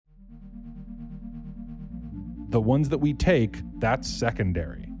the ones that we take, that's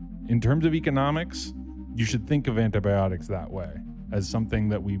secondary. In terms of economics, you should think of antibiotics that way, as something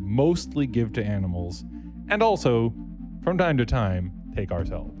that we mostly give to animals, and also, from time to time, take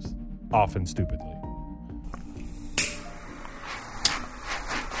ourselves, often stupidly.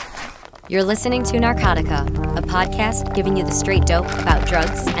 You're listening to Narcotica, a podcast giving you the straight dope about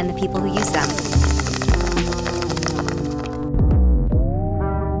drugs and the people who use them.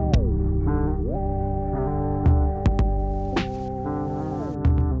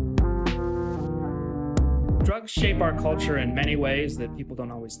 Drugs shape our culture in many ways that people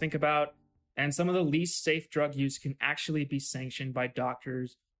don't always think about, and some of the least safe drug use can actually be sanctioned by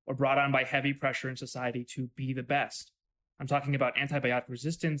doctors or brought on by heavy pressure in society to be the best. I'm talking about antibiotic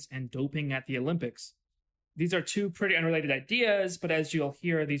resistance and doping at the Olympics. These are two pretty unrelated ideas, but as you'll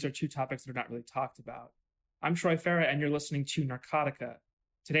hear, these are two topics that are not really talked about. I'm Troy Farah, and you're listening to Narcotica.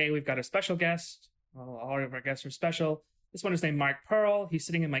 Today, we've got a special guest. Well, all of our guests are special. This one is named Mark Pearl. He's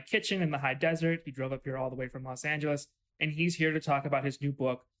sitting in my kitchen in the high desert. He drove up here all the way from Los Angeles, and he's here to talk about his new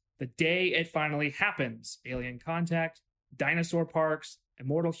book, The Day It Finally Happens: Alien Contact, Dinosaur Parks,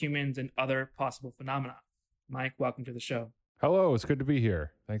 Immortal Humans, and Other Possible Phenomena. Mike, welcome to the show. Hello, it's good to be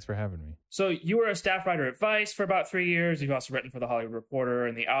here. Thanks for having me. So you were a staff writer at Vice for about 3 years. You've also written for The Hollywood Reporter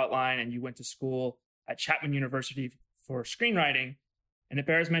and The Outline, and you went to school at Chapman University for screenwriting. And it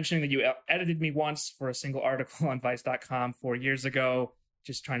bears mentioning that you edited me once for a single article on Vice.com 4 years ago,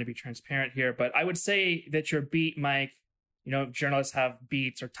 just trying to be transparent here. But I would say that your beat, Mike, you know, journalists have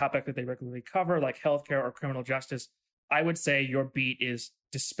beats or topics that they regularly cover, like healthcare or criminal justice. I would say your beat is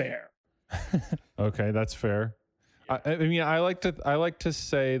despair. Okay, that's fair. I mean, I like to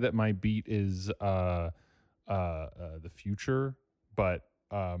say that my beat is the future, but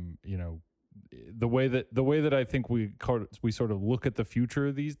you know, the way that I think we sort of look at the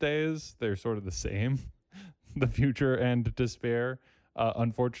future these days, they're sort of the same, the future and despair,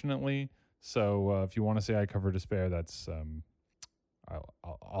 unfortunately. So if you want to say I cover despair, that's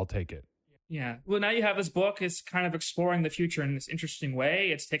I'll take it. Yeah. Well, now you have this book. It's kind of exploring the future in this interesting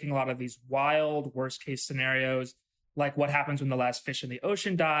way. It's taking a lot of these wild, worst case scenarios, like what happens when the last fish in the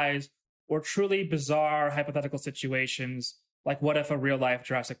ocean dies, or truly bizarre hypothetical situations, like what if a real life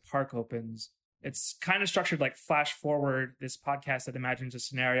Jurassic Park opens? It's kind of structured like Flash Forward, this podcast that imagines a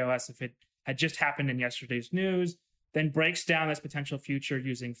scenario as if it had just happened in yesterday's news, then breaks down this potential future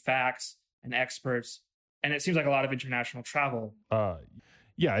using facts and experts. And it seems like a lot of international travel.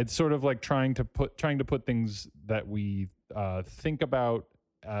 Yeah, it's sort of like trying to put things that we think about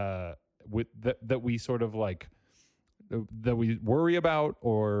with that we sort of like that we worry about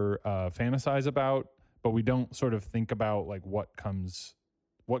or fantasize about, but we don't sort of think about like what comes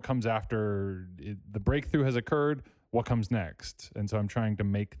after the breakthrough has occurred, what comes next. And so I'm trying to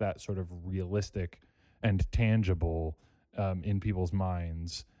make that sort of realistic and tangible in people's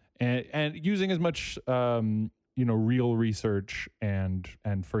minds, and using as much real research and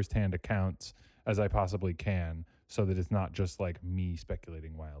firsthand accounts as I possibly can, so that it's not just like me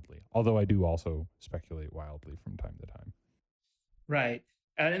speculating wildly. Although I do also speculate wildly from time to time. Right.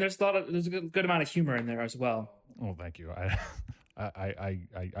 And there's a good amount of humor in there as well. Oh, thank you.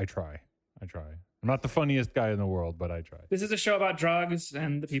 I try. I'm not the funniest guy in the world, but I try. This is a show about drugs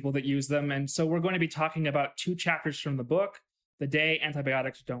and the people that use them. And so we're going to be talking about two chapters from the book: The Day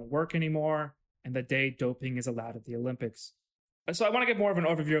Antibiotics Don't Work Anymore, and The Day Doping is Allowed at the Olympics. So I want to get more of an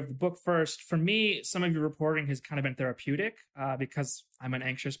overview of the book first. For me, some of your reporting has kind of been therapeutic because I'm an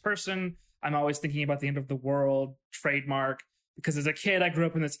anxious person. I'm always thinking about the end of the world, trademark. Because as a kid, I grew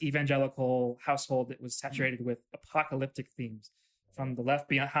up in this evangelical household that was saturated with apocalyptic themes, from the Left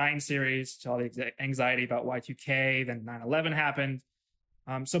Behind series to all the anxiety about Y2K, then 9/11 happened.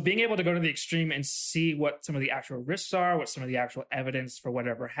 So being able to go to the extreme and see what some of the actual risks are, what some of the actual evidence for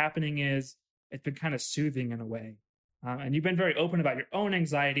whatever happening is, it's been kind of soothing in a way. And you've been very open about your own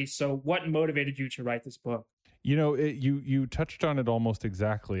anxiety. So what motivated you to write this book? You know, you touched on it almost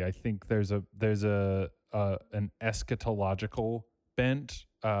exactly. I think there's an eschatological bent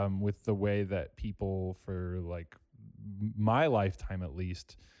with the way that people, for like my lifetime at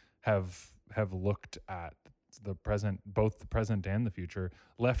least, have looked at the present, both the present and the future.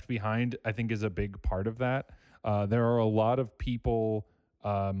 Left Behind, I think, is a big part of that. There are a lot of people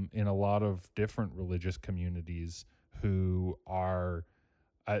in a lot of different religious communities who are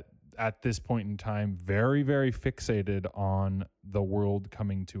at this point in time very, very fixated on the world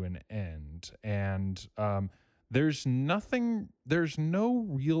coming to an end. And there's no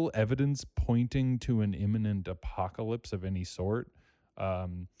real evidence pointing to an imminent apocalypse of any sort.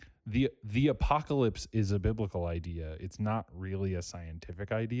 The apocalypse is a biblical idea. It's not really a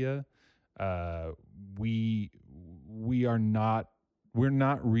scientific idea. we're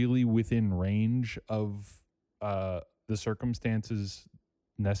not really within range of the circumstances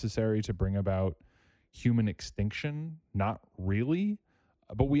necessary to bring about human extinction. Not really,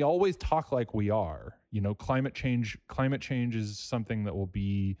 but we always talk like we are. Climate change is something that will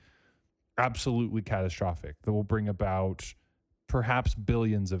be absolutely catastrophic, that will bring about perhaps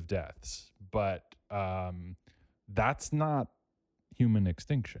billions of deaths, but that's not human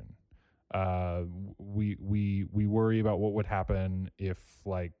extinction. We worry about what would happen if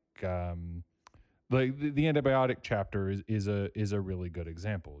the antibiotic chapter is a really good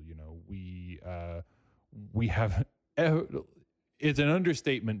example. We have it's an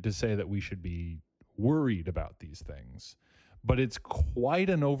understatement to say that we should be worried about these things, but it's quite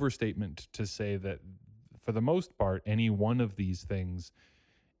an overstatement to say that for the most part any one of these things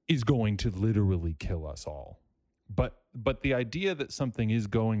is going to literally kill us all. But the idea that something is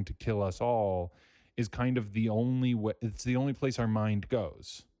going to kill us all is kind of the only way. It's the only place our mind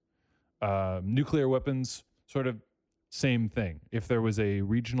goes. Nuclear weapons, sort of same thing. If there was a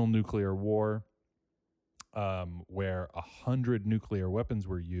regional nuclear war where 100 nuclear weapons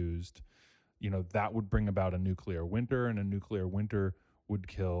were used, that would bring about a nuclear winter, and a nuclear winter would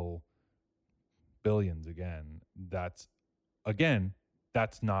kill billions again. That's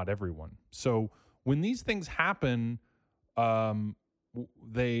not everyone. So when these things happen,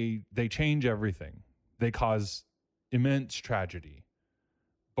 they change everything. They cause immense tragedy,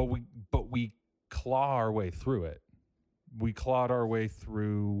 but we claw our way through it. We clawed our way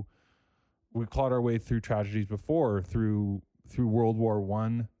through tragedies before, through World War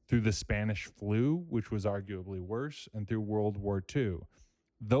I, through the Spanish flu, which was arguably worse, and through World War II.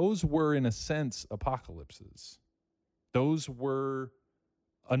 Those were, in a sense, apocalypses. Those were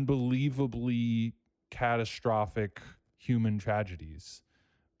unbelievably catastrophic human tragedies,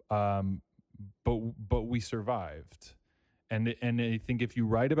 but we survived. And I think if you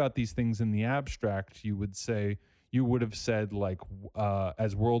write about these things in the abstract, you would have said, like,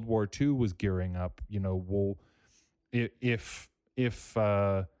 as World War II was gearing up, well, if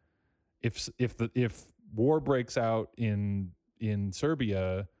war breaks out in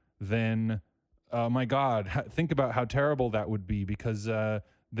Serbia, then my God, think about how terrible that would be, because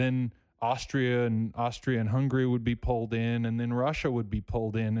then Austria and Hungary would be pulled in, and then Russia would be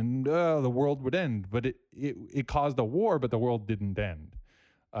pulled in, and the world would end. But it caused a war, but the world didn't end.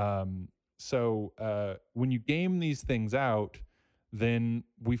 So when you game these things out, then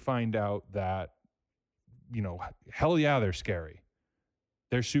we find out that, hell yeah, they're scary.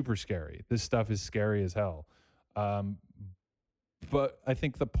 They're super scary. This stuff is scary as hell. But I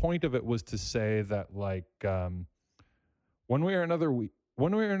think the point of it was to say that, like, one way or another, we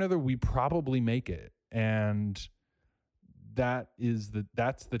probably make it, and that's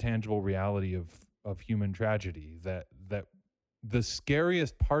the tangible reality of human tragedy. That the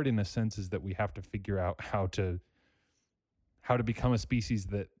scariest part, in a sense, is that we have to figure out how to become a species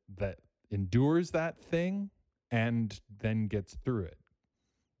that endures that thing and then gets through it,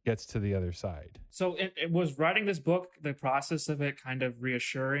 gets to the other side. So it was writing this book, the process of it, kind of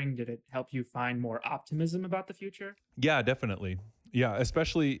reassuring? Did it help you find more optimism about the future? Yeah, definitely. Yeah,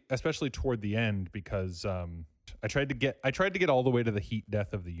 especially toward the end, because I tried to get all the way to the heat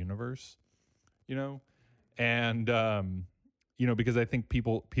death of the universe, and because I think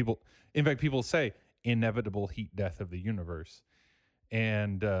people say inevitable heat death of the universe,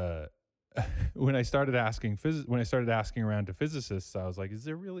 and when I started asking around to physicists, I was like, is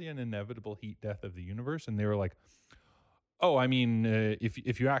there really an inevitable heat death of the universe? And they were like, oh, I mean,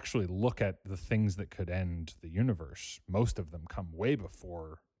 if you actually look at the things that could end the universe, most of them come way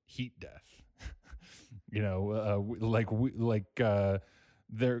before heat death.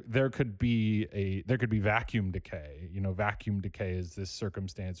 There could be vacuum decay. Vacuum decay is this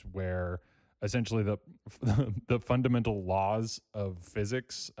circumstance where essentially the fundamental laws of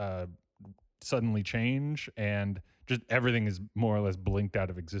physics suddenly change, and just everything is more or less blinked out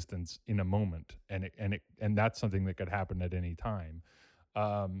of existence in a moment, and that's something that could happen at any time.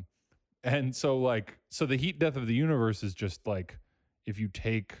 And so the heat death of the universe is just like, if you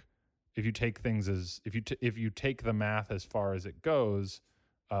take things as if you take the math as far as it goes,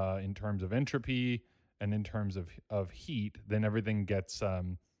 in terms of entropy and in terms of heat, then everything gets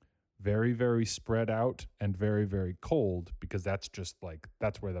very, very spread out and very, very cold, because that's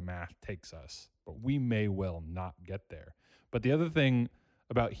where the math takes us. But we may well not get there. But the other thing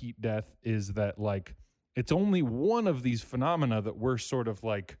about heat death is that, like, it's only one of these phenomena that we're sort of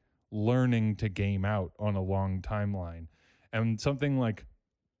like learning to game out on a long timeline. And something like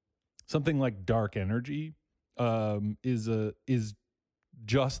dark energy is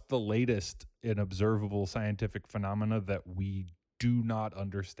just the latest in observable scientific phenomena that we do not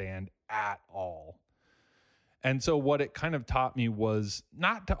understand at all. And so what it kind of taught me was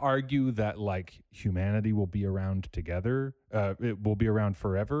not to argue that like humanity will be around together, it will be around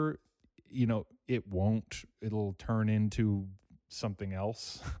forever. You know, it won't. It'll turn into something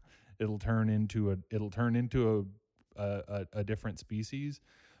else. It'll turn into a different species.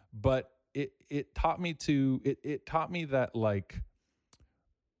 But it taught me that like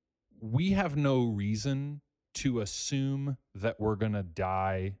we have no reason to assume that we're going to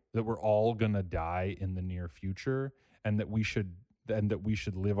die, that we're all going to die in the near future, and that we should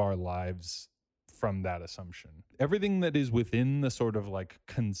live our lives from that assumption. Everything that is within the sort of like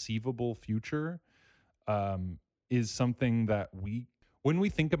conceivable future is something that when we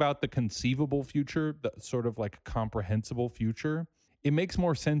think about the conceivable future, the sort of like comprehensible future, it makes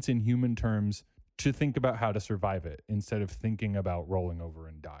more sense in human terms to think about how to survive it instead of thinking about rolling over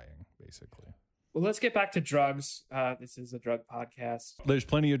and dying, basically. Well, let's get back to drugs. This is a drug podcast. There's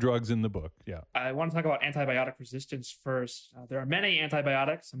plenty of drugs in the book, yeah. I want to talk about antibiotic resistance first. There are many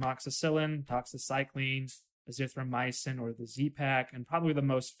antibiotics: amoxicillin, doxycycline, azithromycin, or the Z-Pak, and probably the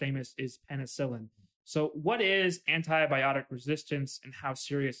most famous is penicillin. So what is antibiotic resistance, and how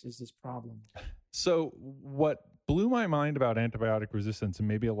serious is this problem? So what blew my mind about antibiotic resistance, and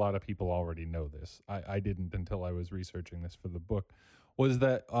maybe a lot of people already know this, I didn't until I was researching this for the book, was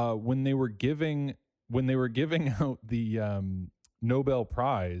that when they were giving out the Nobel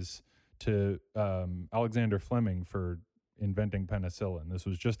Prize to Alexander Fleming for inventing penicillin, this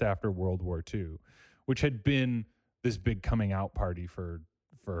was just after World War II, which had been this big coming out party for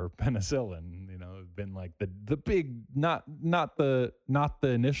penicillin. You know, it'd been like the big not the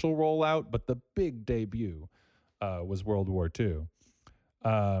initial rollout, but the big debut was World War II.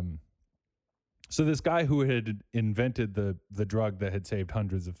 So this guy who had invented the drug that had saved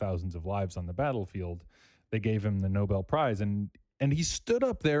hundreds of thousands of lives on the battlefield, they gave him the Nobel Prize, and he stood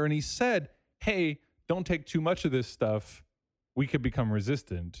up there and he said, "Hey, don't take too much of this stuff. We could become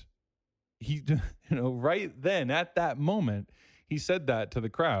resistant." He, right then at that moment, he said that to the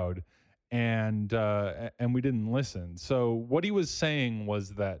crowd, and we didn't listen. So what he was saying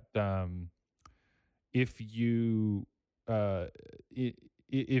was that if you're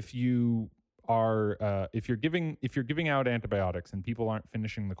giving out antibiotics and people aren't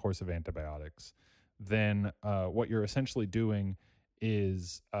finishing the course of antibiotics, then what you're essentially doing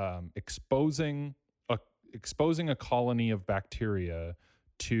is exposing a colony of bacteria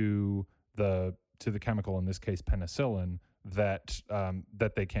to the chemical, in this case penicillin, that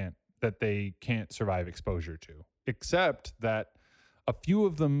they can't survive exposure to. Except that a few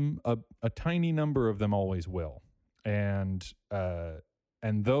of them, a tiny number of them, always will, and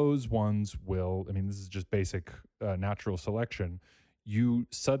those ones will. I mean, this is just basic natural selection. You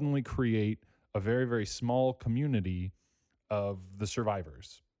suddenly create a very, very small community of the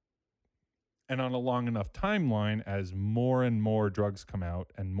survivors. And on a long enough timeline, as more and more drugs come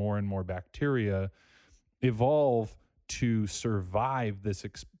out and more bacteria evolve to survive this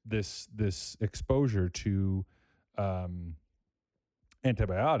exposure to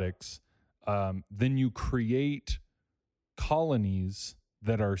antibiotics, then you create colonies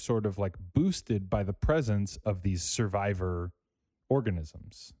that are sort of like boosted by the presence of these survivor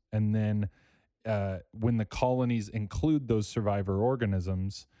organisms. And then when the colonies include those survivor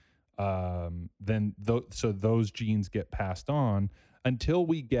organisms, then those genes get passed on until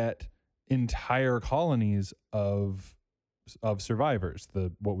we get entire colonies of survivors,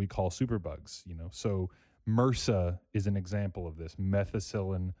 what we call superbugs. So MRSA is an example of this: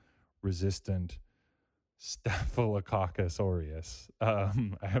 methicillin resistant Staphylococcus aureus. I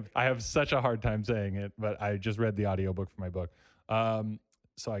have such a hard time saying it, but I just read the audiobook for my book,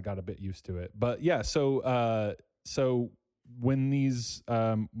 so I got a bit used to it. But yeah, so when these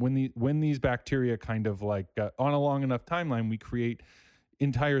bacteria kind of like on a long enough timeline, we create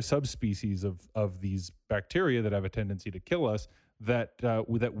entire subspecies of these bacteria that have a tendency to kill us that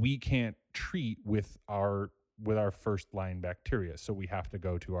we can't treat with our first line bacteria. So we have to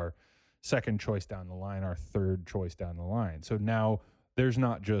go to our second choice down the line, our third choice down the line. So now there's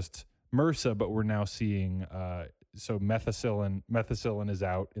not just MRSA, but we're now seeing so methicillin is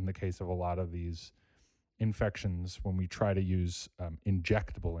out in the case of a lot of these infections when we try to use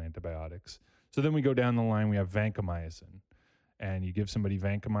injectable antibiotics. So then we go down the line, we have vancomycin, and you give somebody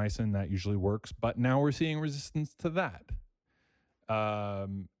vancomycin, that usually works, but now we're seeing resistance to that.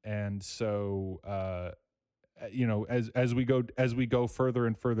 And so as we go further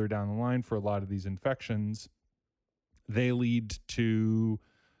and further down the line for a lot of these infections, they lead to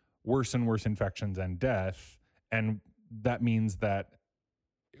worse and worse infections and death. And that means that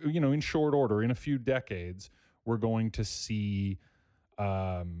in short order, in a few decades, we're going to see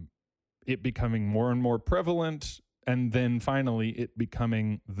it becoming more and more prevalent, and then finally it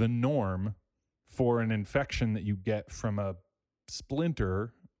becoming the norm for an infection that you get from a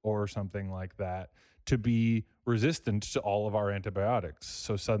splinter or something like that to be resistant to all of our antibiotics.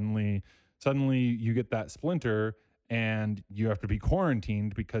 So suddenly you get that splinter and you have to be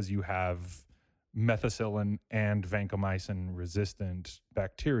quarantined because you have methicillin and vancomycin resistant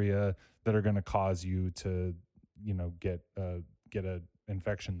bacteria that are going to cause you to, get a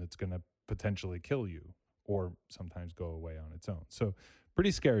infection that's going to potentially kill you or sometimes go away on its own. So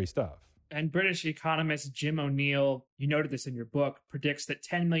pretty scary stuff. And British economist Jim O'Neill, you noted this in your book, predicts that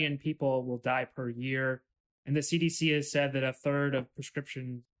 10 million people will die per year. And the CDC has said that a third of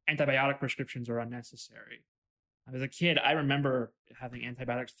antibiotic prescriptions are unnecessary. As a kid, I remember having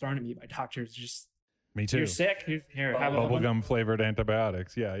antibiotics thrown at me by doctors. Just, me too. You're sick. Here, have bubblegum flavored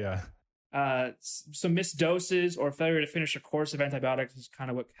antibiotics. Yeah. So missed doses or failure to finish a course of antibiotics is kind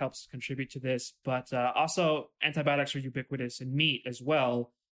of what helps contribute to this. But also, antibiotics are ubiquitous in meat as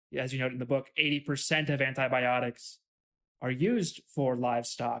well. As you note in the book, 80% of antibiotics are used for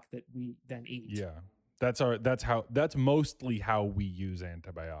livestock that we then eat. Yeah. That's mostly how we use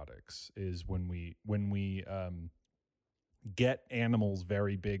antibiotics, is when we get animals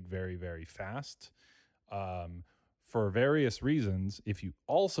very big, very, very fast. For various reasons, if you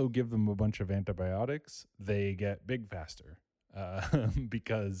also give them a bunch of antibiotics, they get big faster,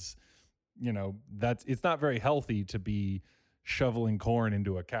 because it's not very healthy to be shoveling corn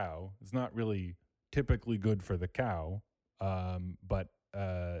into a cow. It's not really typically good for the cow, but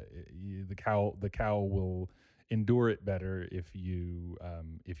the cow will endure it better if you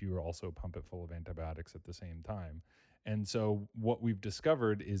also pump it full of antibiotics at the same time. And so what we've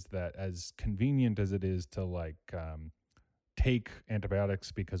discovered is that, as convenient as it is to take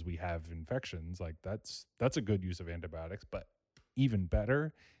antibiotics because we have infections, that's a good use of antibiotics, but even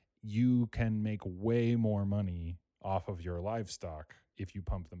better, you can make way more money off of your livestock if you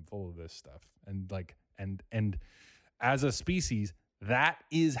pump them full of this stuff. And as a species, that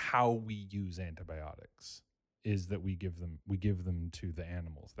is how we use antibiotics, is that we give them to the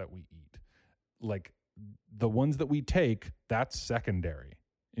animals that we eat. Like, the ones that we take, that's secondary.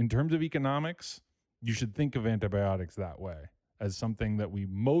 In terms of economics, you should think of antibiotics that way, as something that we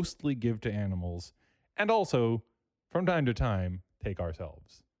mostly give to animals, and also, from time to time, take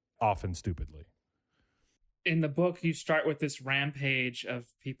ourselves, often stupidly. In the book, you start with this rampage of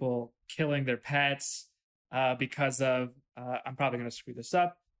people killing their pets because of, I'm probably going to screw this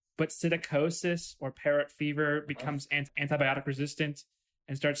up, but psittacosis or parrot fever becomes antibiotic resistant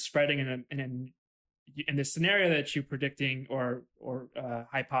and starts spreading in this scenario that you're predicting or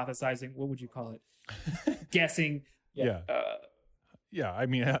hypothesizing. What would you call it? Guessing. Yeah.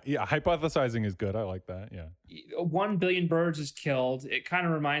 Hypothesizing is good. I like that. Yeah. 1 billion birds is killed. It kind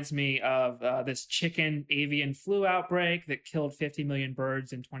of reminds me of this chicken avian flu outbreak that killed 50 million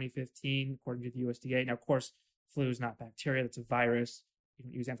birds in 2015, according to the USDA. Now, of course, flu is not bacteria. That's a virus. You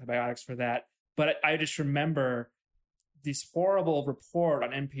don't use antibiotics for that. But I just remember this horrible report on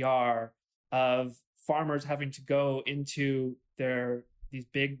NPR of farmers having to go into these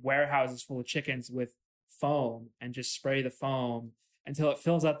big warehouses full of chickens with foam and just spray the foam until it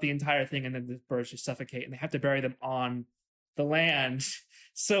fills up the entire thing, and then the birds just suffocate, and they have to bury them on the land.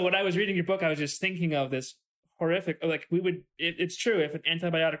 So when I was reading your book, I was just thinking of this horrific, it's true, if an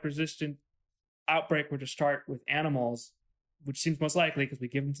antibiotic resistant outbreak were to start with animals, which seems most likely because we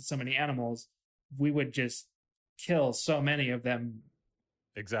give them to so many animals, we would just kill so many of them.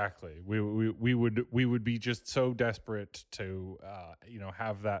 Exactly. We would be just so desperate to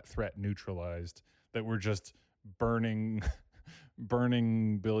have that threat neutralized that we're just burning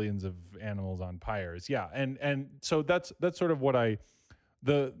billions of animals on pyres. Yeah, and so that's sort of what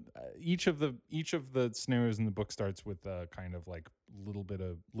each of the scenarios in the book starts with a kind of like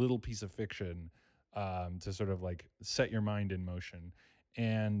little piece of fiction to sort of like set your mind in motion.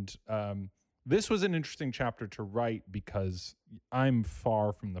 And this was an interesting chapter to write because I'm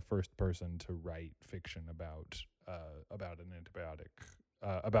far from the first person to write fiction about an antibiotic,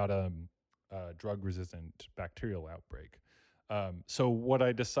 about a drug-resistant bacterial outbreak. So what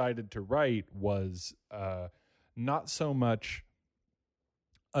I decided to write was not so much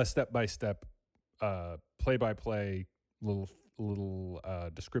a step-by-step, play-by-play little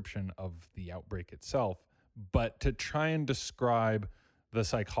description of the outbreak itself, but to try and describe the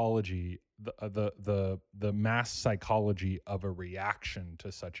psychology, the mass psychology of a reaction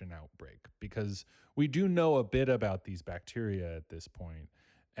to such an outbreak, because we do know a bit about these bacteria at this point,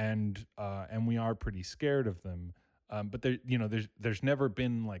 and we are pretty scared of them. But there, there's never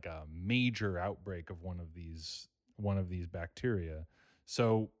been like a major outbreak of one of these bacteria.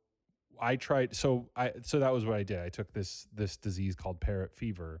 So so that was what I did. I took this disease called parrot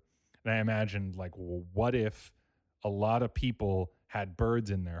fever, and I imagined like, well, what if a lot of people had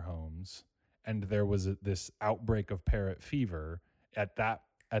birds in their homes and there was this outbreak of parrot fever at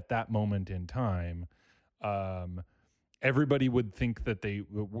that moment in time. Everybody would think that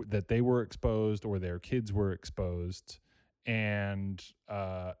they were exposed or their kids were exposed, and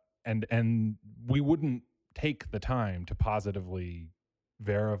we wouldn't take the time to positively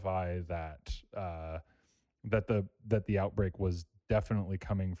verify that the outbreak was definitely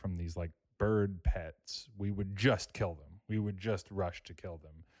coming from these like bird pets. We would just kill them. We would just rush to kill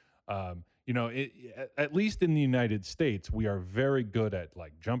them. At least in the United States, we are very good at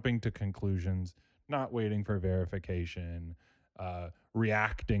like jumping to conclusions, not waiting for verification,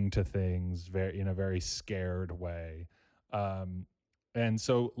 reacting to things in a very scared way. And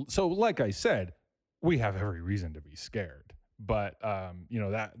so like I said, we have every reason to be scared. But,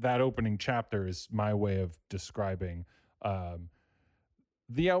 that opening chapter is my way of describing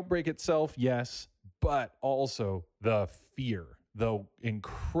the outbreak itself, yes, but also the fear, the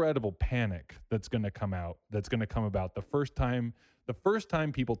incredible panic that's going to come about the first time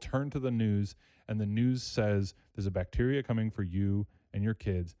people turn to the news and the news says there's a bacteria coming for you and your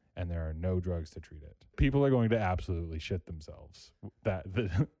kids and there are no drugs to treat it. People are going to absolutely shit themselves on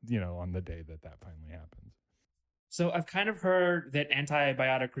the day that finally happens. So I've kind of heard that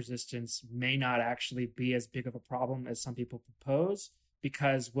antibiotic resistance may not actually be as big of a problem as some people propose,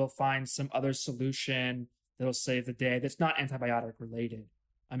 because we'll find some other solution that'll save the day that's not antibiotic related.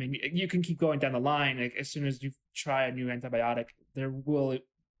 I mean, you can keep going down the line. Like, as soon as you try a new antibiotic, there will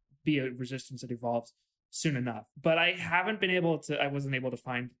be a resistance that evolves soon enough. But I wasn't able to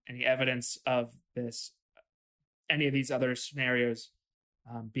find any evidence of any of these other scenarios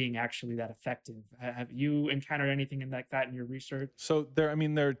being actually that effective. Have you encountered anything like that in your research? So there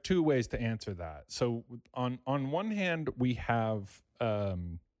are two ways to answer that. So on one hand, we have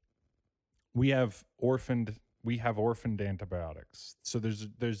orphaned antibiotics. So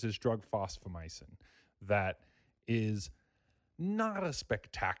there's this drug fosfomycin that is not a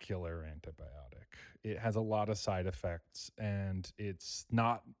spectacular antibiotic. It has a lot of side effects, and it's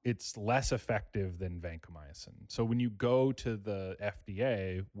less effective than vancomycin. So when you go to the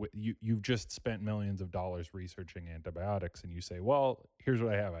FDA, you've just spent millions of dollars researching antibiotics, and you say, well, here's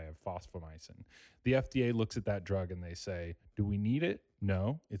what I have fosfomycin. The FDA looks at that drug and they say, do we need it?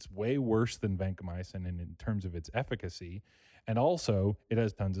 No, it's way worse than vancomycin in terms of its efficacy, and also it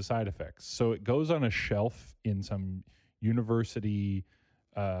has tons of side effects. So it goes on a shelf in some university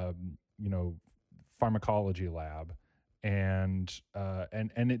pharmacology lab, and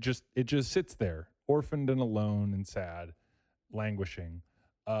it just sits there, orphaned and alone and sad, languishing,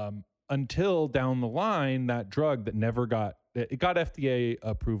 until down the line that drug that never got FDA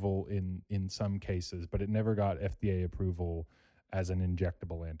approval in some cases, but it never got FDA approval as an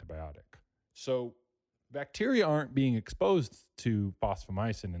injectable antibiotic. So bacteria aren't being exposed to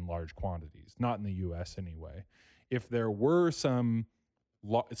fosfomycin in large quantities, not in the US anyway. If there were some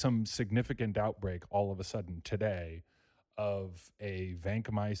significant outbreak all of a sudden today of a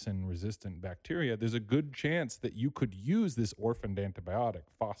vancomycin resistant bacteria, there's a good chance that you could use this orphaned antibiotic,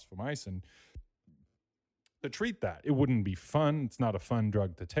 fosfomycin, to treat that. It wouldn't be fun. It's not a fun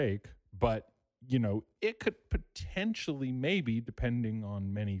drug to take, but it could potentially, maybe, depending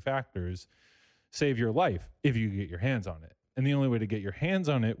on many factors, save your life if you get your hands on it. And the only way to get your hands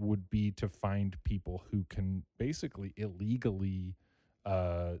on it would be to find people who can basically illegally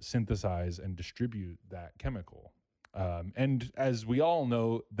synthesize and distribute that chemical. And as we all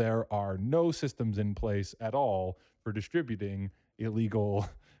know, there are no systems in place at all for distributing illegal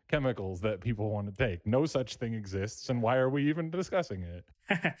chemicals that people want to take. No such thing exists. And why are we even discussing it?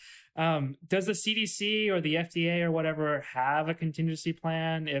 Does the CDC or the FDA or whatever have a contingency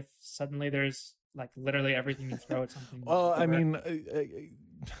plan if suddenly there's like literally everything you throw at something? Well, I mean,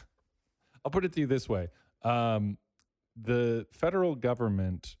 I'll put it to you this way. The federal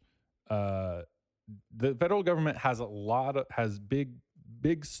government has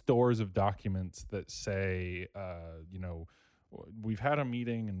big stores of documents that say, we've had a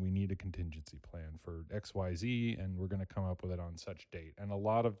meeting and we need a contingency plan for XYZ, and we're going to come up with it on such date. And a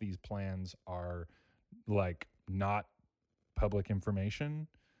lot of these plans are like not public information.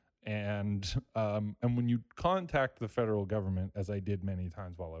 And when you contact the federal government, as I did many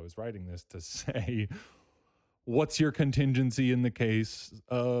times while I was writing this, to say, what's your contingency in the case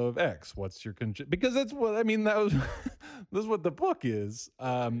of X? What's your because that's what I mean. That was that's what the book is.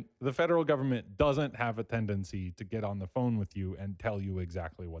 The federal government doesn't have a tendency to get on the phone with you and tell you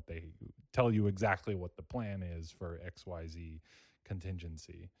exactly what the plan is for XYZ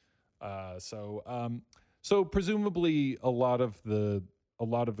contingency. So presumably a lot of the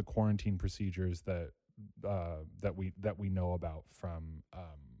quarantine procedures that we know about from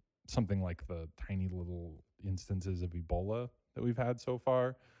something like the tiny little instances of Ebola that we've had so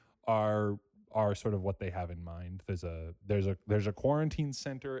far are sort of what they have in mind. There's a quarantine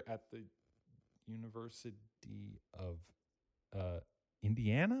center at the University of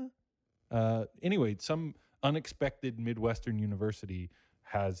Indiana. Anyway, some unexpected Midwestern university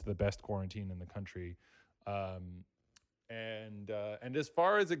has the best quarantine in the country. And as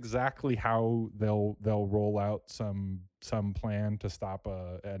far as exactly how they'll roll out some plan to stop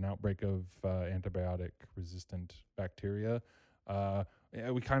an outbreak of antibiotic resistant bacteria,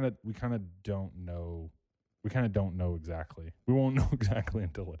 we kind of don't know. We kind of don't know exactly. We won't know exactly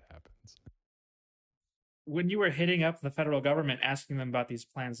until it happens. When you were hitting up the federal government asking them about these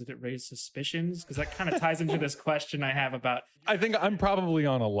plans, did it raise suspicions? Because that kind of ties into this question I have about... I think I'm probably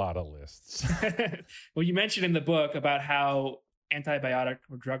on a lot of lists. Well, you mentioned in the book about how antibiotic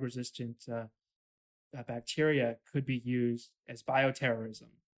or drug-resistant bacteria could be used as bioterrorism.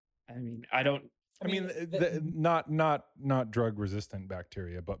 I mean, not drug-resistant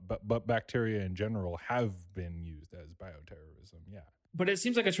bacteria, but bacteria in general have been used as bioterrorism, yeah. But it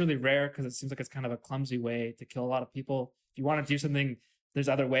seems like it's really rare because it seems like it's kind of a clumsy way to kill a lot of people. If you want to do something, there's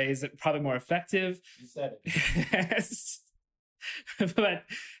other ways that are probably more effective. You said it. But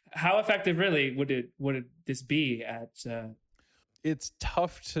how effective really would this be at? It's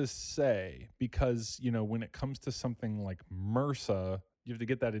tough to say because, when it comes to something like MRSA, you have to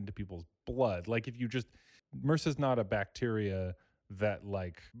get that into people's blood. Like if you MRSA's not a bacteria that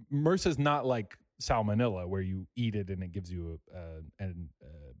MRSA's not like Salmonella, where you eat it and it gives you a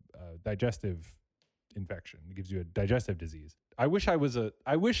digestive infection. It gives you a digestive disease. I wish I was an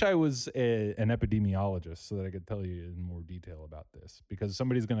epidemiologist so that I could tell you in more detail about this, because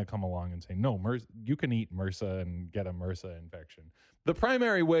somebody's going to come along and say, no, you can eat MRSA and get a MRSA infection. The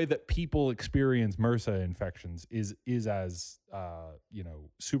primary way that people experience MRSA infections is as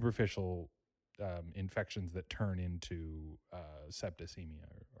superficial infections that turn into septicemia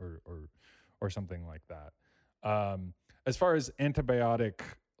or something like that. As far as antibiotic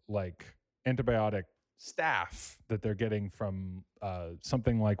staph that they're getting from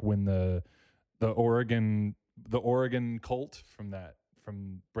something like when the Oregon cult from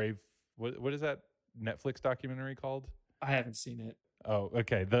Brave, what is that Netflix documentary called? I haven't seen it. Oh,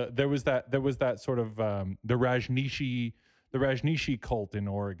 okay. There was that sort of the Rajneeshi cult in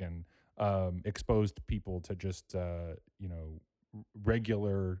Oregon exposed people to just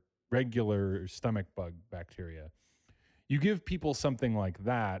regular stomach bug bacteria. You give people something like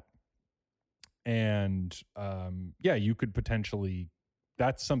that, and you could potentially,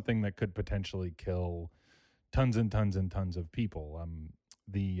 that's something that could potentially kill tons and tons and tons of people.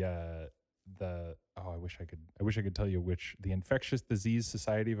 I wish I could tell you which. The Infectious Disease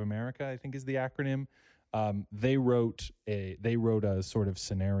Society of America, I think, is the acronym. They wrote a sort of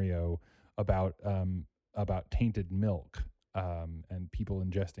scenario about tainted milk. And people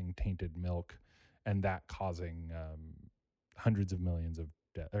ingesting tainted milk, and that causing hundreds of millions of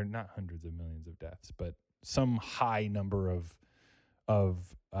deaths, or not hundreds of millions of deaths, but some high number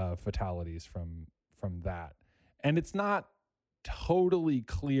of fatalities from that. And it's not totally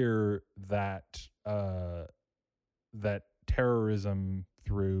clear that that terrorism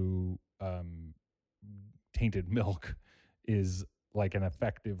through tainted milk is like an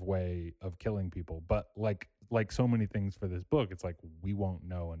effective way of killing people, but like so many things for this book, it's like we won't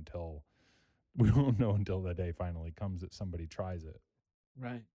know until the day finally comes that somebody tries it.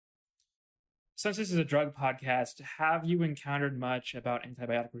 Right. Since this is a drug podcast, have you encountered much about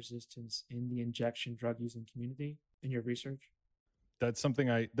antibiotic resistance in the injection drug using community in your research? That's something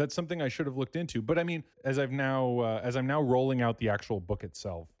I should have looked into. But I mean, as I'm now rolling out the actual book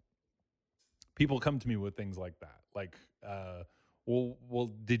itself, people come to me with things like that, like,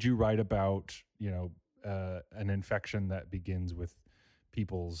 well, did you write about an infection that begins with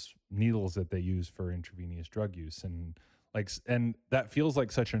people's needles that they use for intravenous drug use, and that feels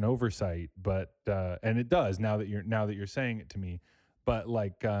like such an oversight, but and it does now that you're saying it to me, but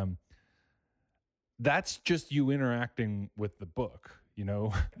that's just you interacting with the book,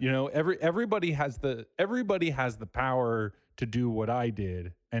 everybody has the power to do what I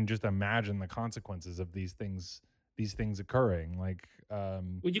did and just imagine the consequences of these things these things occurring. Like,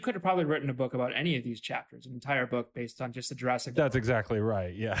 Well, you could have probably written a book about any of these chapters, an entire book based on just the Jurassic. That's exactly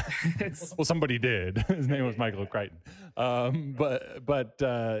right. Yeah. Well, somebody did. His name was Michael Crichton. But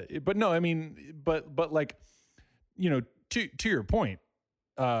no, I mean, but like, you know, to your point,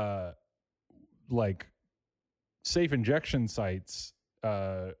 like safe injection sites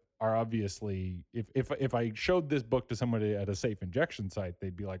are obviously, if I showed this book to somebody at a safe injection site,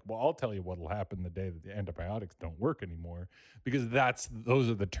 they'd be like, well, I'll tell you what'll happen the day that the antibiotics don't work anymore, because those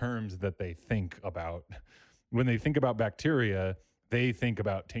are the terms that they think about. When they think about bacteria, they think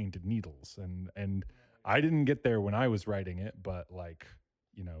about tainted needles. And I didn't get there when I was writing it, but like,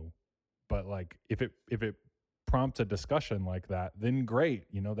 you know, if it prompts a discussion like that, then great.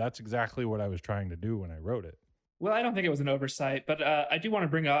 You know, that's exactly what I was trying to do when I wrote it. Well, I don't think it was an oversight, but I do want to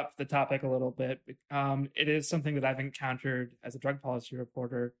bring up the topic a little bit. It is something that I've encountered as a drug policy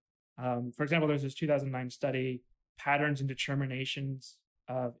reporter. For example, there's this 2009 study, Patterns and Determinations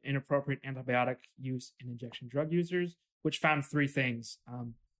of Inappropriate Antibiotic Use in Injection Drug Users, which found three things.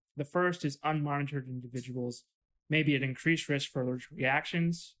 The first is unmonitored individuals may be at increased risk for allergic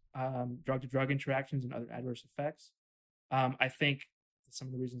reactions, drug-to-drug interactions, and other adverse effects. I think some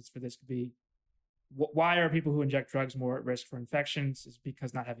of the reasons for this could be, why are people who inject drugs more at risk for infections? Is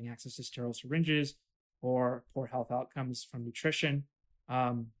because not having access to sterile syringes or poor health outcomes from nutrition.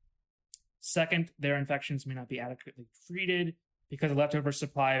 Second, their infections may not be adequately treated because a leftover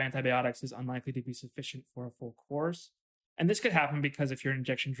supply of antibiotics is unlikely to be sufficient for a full course. And this could happen because if you're an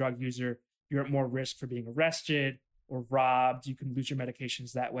injection drug user, you're at more risk for being arrested or robbed. You can lose your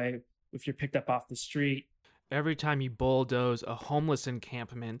medications that way if you're picked up off the street. Every time you bulldoze a homeless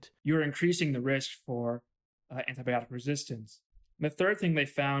encampment, you're increasing the risk for antibiotic resistance. And the third thing they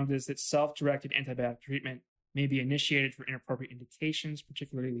found is that self-directed antibiotic treatment may be initiated for inappropriate indications,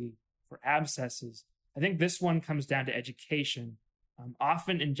 particularly for abscesses. I think this one comes down to education.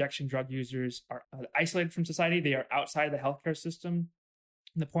 Often injection drug users are isolated from society. They are outside the healthcare system.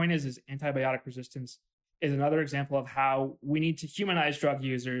 And the point is antibiotic resistance is another example of how we need to humanize drug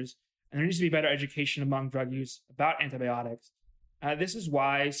users. And there needs to be better education among drug use about antibiotics. This is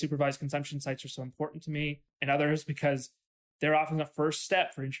why supervised consumption sites are so important to me and others, because they're often the first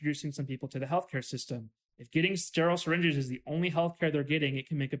step for introducing some people to the healthcare system. If getting sterile syringes is the only healthcare they're getting, it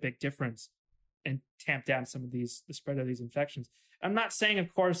can make a big difference and tamp down some of the spread of these infections. I'm not saying,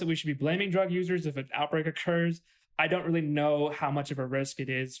 of course, that we should be blaming drug users if an outbreak occurs. I don't really know how much of a risk it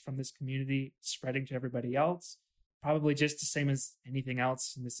is from this community spreading to everybody else. Probably just the same as anything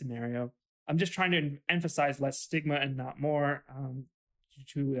else in this scenario. I'm just trying to emphasize less stigma and not more,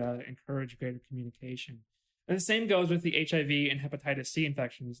 to encourage greater communication. And the same goes with the HIV and hepatitis C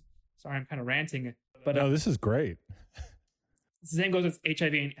infections. Sorry, I'm kind of ranting. But no, this is great. The same goes with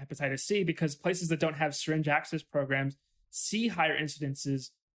HIV and hepatitis C, because places that don't have syringe access programs see higher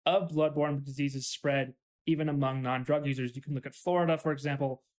incidences of bloodborne diseases spread even among non-drug users. You can look at Florida, for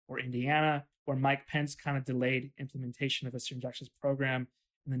example, or Indiana, where Mike Pence kind of delayed implementation of a syringe access program.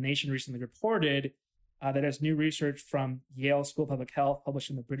 And the Nation recently reported that as new research from Yale School of Public Health,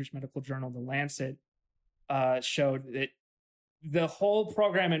 published in the British medical journal The Lancet, showed that the whole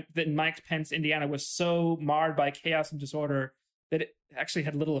program that in Mike Pence, Indiana, was so marred by chaos and disorder that it actually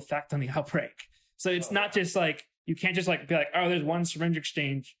had little effect on the outbreak. So it's not just like, you can't just like be like, oh, there's one syringe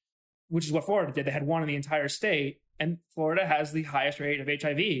exchange, which is what Florida did. They had one in the entire state, and Florida has the highest rate of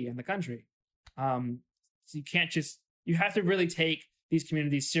HIV in the country. So you can't just, you have to really take these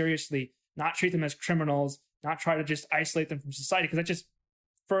communities seriously, not treat them as criminals, not try to just isolate them from society, because that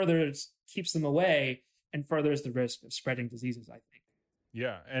just keeps them away and furthers the risk of spreading diseases, I think.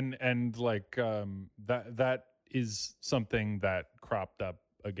 Yeah. And like, that is something that cropped up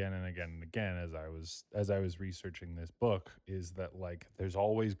again and again and again as I was researching this book, is that like, there's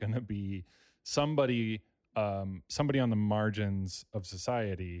always going to be somebody on the margins of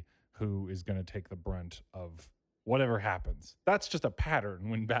society who is going to take the brunt of whatever happens. That's just a pattern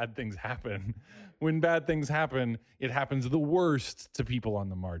when bad things happen. When bad things happen, it happens the worst to people on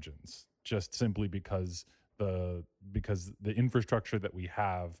the margins, just simply because the infrastructure that we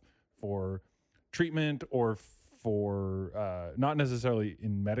have for treatment or for not necessarily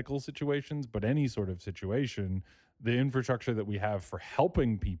in medical situations, but any sort of situation, the infrastructure that we have for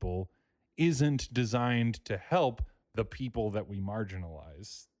helping people isn't designed to help the people that we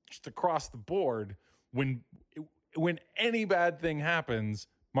marginalize. Just across the board, when any bad thing happens,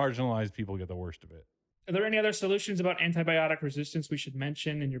 marginalized people get the worst of it. Are there any other solutions about antibiotic resistance we should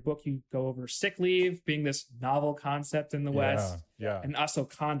mention? In your book, you go over sick leave being this novel concept in the West, and also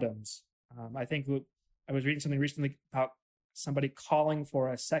condoms. I think I was reading something recently about somebody calling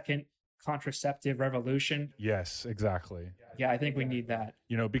for a second contraceptive revolution. Yes, exactly. Yeah, I think we need that.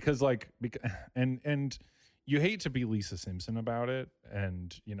 You know, because and you hate to be Lisa Simpson about it,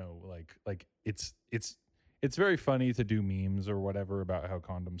 and you know, like it's very funny to do memes or whatever about how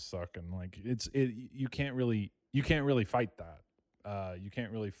condoms suck, and like you can't really fight that. You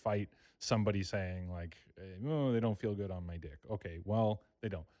can't really fight somebody saying like, oh, they don't feel good on my dick. Okay, well, they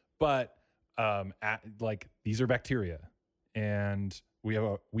don't. But like these are bacteria, and we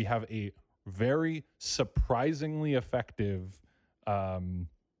have a very surprisingly effective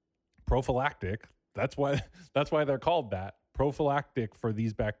prophylactic. That's why they're called that, prophylactic, for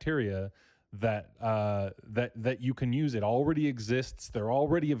these bacteria that you can use. It already exists. They're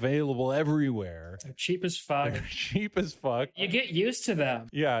already available everywhere. They're cheap as fuck. They're cheap as fuck. You get used to them.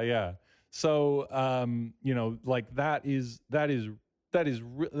 Yeah. So, you know, like that is,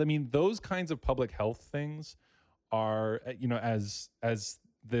 I mean, those kinds of public health things are, you know, as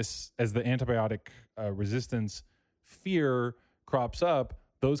the antibiotic resistance fear crops up,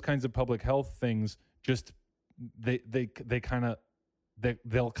 those kinds of public health things just, they'll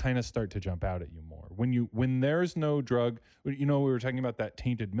kind of start to jump out at you more when there's no drug. You know, we were talking about that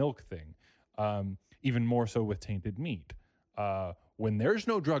tainted milk thing, even more so with tainted meat. When there's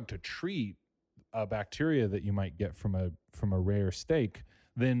no drug to treat a bacteria that you might get from a rare steak,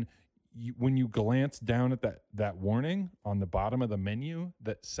 then when you glance down at that warning on the bottom of the menu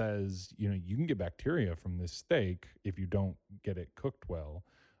that says, you know, you can get bacteria from this steak if you don't get it cooked well,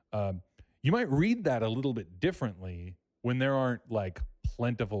 you might read that a little bit differently when there aren't like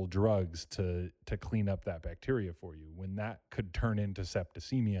plentiful drugs to clean up that bacteria for you. When that could turn into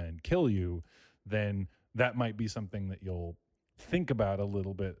septicemia and kill you, then that might be something that you'll think about a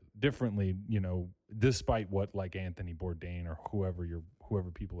little bit differently, you know, despite what like Anthony Bourdain or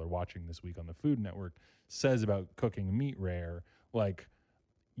whoever people are watching this week on the Food Network says about cooking meat rare. Like,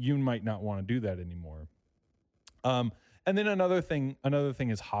 you might not want to do that anymore. And then another thing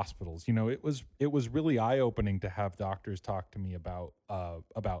is hospitals. You know, it was really eye-opening to have doctors talk to me about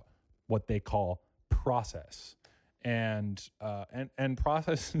what they call process, and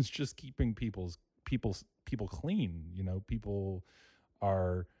process is just keeping people clean. You know, people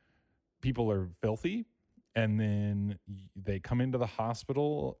are filthy, and then they come into the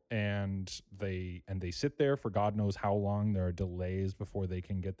hospital and they sit there for God knows how long. There are delays before they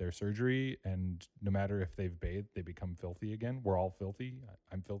can get their surgery, and no matter if they've bathed, they become filthy again. We're all filthy.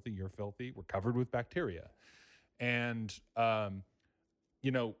 I'm filthy. You're filthy. We're covered with bacteria. And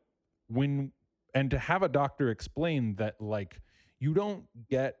you know, to have a doctor explain that, like, you don't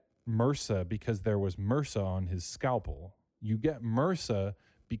get MRSA because there was MRSA on his scalpel. You get MRSA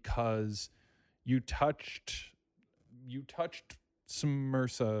because you touched some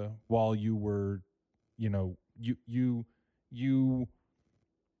MRSA while you were, you know, you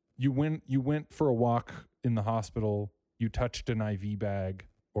went for a walk in the hospital, you touched an IV bag,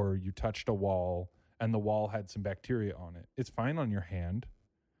 or you touched a wall and the wall had some bacteria on it. It's fine on your hand,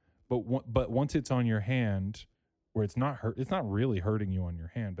 but once it's on your hand, where it's not really hurting you on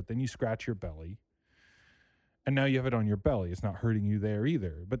your hand, but then you scratch your belly, and now you have it on your belly. It's not hurting you there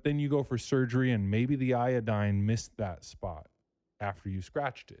either. But then you go for surgery, and maybe the iodine missed that spot after you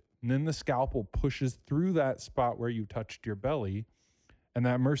scratched it. And then the scalpel pushes through that spot where you touched your belly, and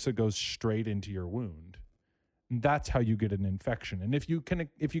that MRSA goes straight into your wound. And that's how you get an infection. And if you can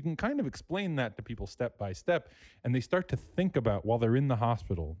kind of explain that to people step by step, and they start to think about, while they're in the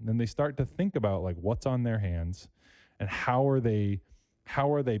hospital, then they start to think about like what's on their hands and how are they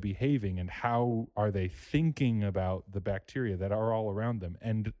behaving and how are they thinking about the bacteria that are all around them.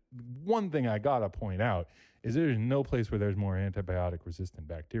 And one thing I gotta point out is there's no place where there's more antibiotic resistant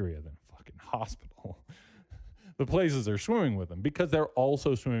bacteria than a fucking hospital. The places are swimming with them because they're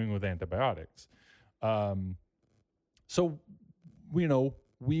also swimming with antibiotics. So, you know,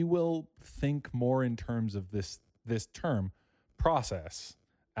 we will think more in terms of this term process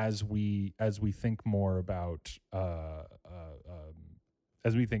as we think more about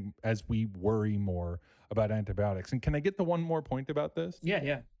as we worry more about antibiotics. And can I get to one more point about this?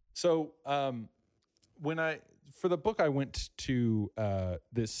 Yeah. So for the book, I went to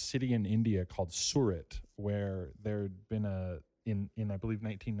this city in India called Surat, where there'd been in I believe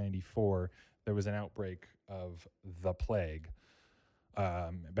 1994, there was an outbreak of the plague.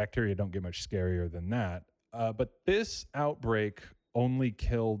 Bacteria don't get much scarier than that. But this outbreak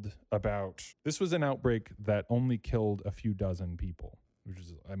this was an outbreak that only killed a few dozen people, which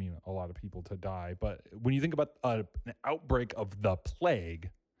is, I mean, a lot of people to die. But when you think about an outbreak of the plague,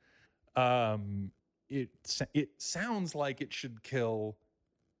 it sounds like it should kill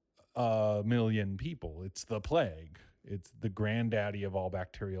 1 million people. It's the plague. It's the granddaddy of all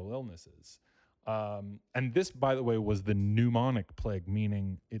bacterial illnesses. And this, by the way, was the pneumonic plague,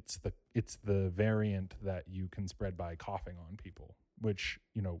 meaning it's the variant that you can spread by coughing on people, which,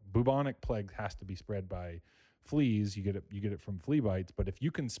 bubonic plague has to be spread by fleas. You get it from flea bites. But if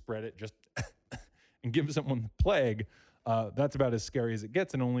you can spread it just and give someone the plague, that's about as scary as it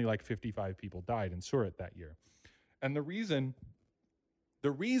gets. And only like 55 people died in Surat that year. And the reason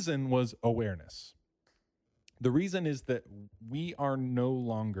was awareness. The reason is that we are no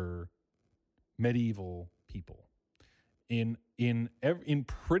longer medieval people. In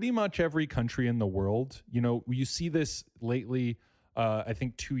pretty much every country in the world, you see this lately. I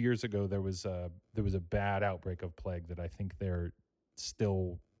think 2 years ago there was a bad outbreak of plague that I think they're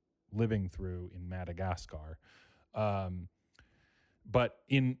still living through in Madagascar. But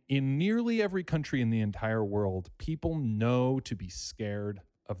in nearly every country in the entire world, people know to be scared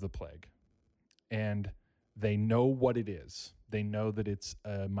of the plague, and they know what it is. They know that it's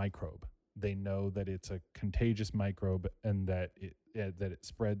a microbe. They know that it's a contagious microbe, and that it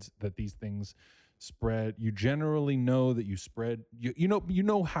spreads. That these things spread. You generally know that you spread. You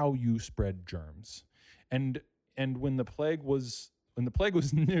know how you spread germs, and when the plague was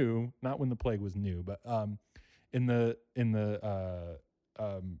new, not when the plague was new, but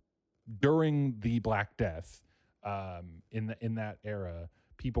during the Black Death, in that era,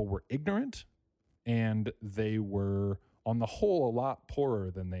 people were ignorant, and they were, on the whole, a lot poorer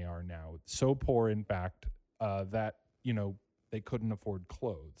than they are now. So poor, in fact, that they couldn't afford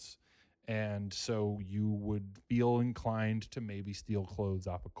clothes, and so you would feel inclined to maybe steal clothes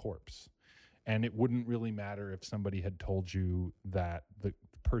off a corpse, and it wouldn't really matter if somebody had told you that the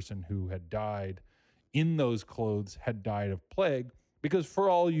person who had died in those clothes had died of plague, because for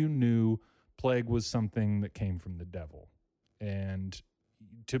all you knew, plague was something that came from the devil. And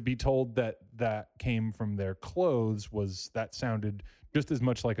to be told that came from their clothes that sounded just as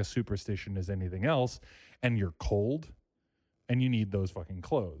much like a superstition as anything else. And you're cold and you need those fucking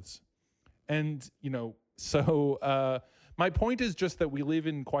clothes. And, so my point is just that we live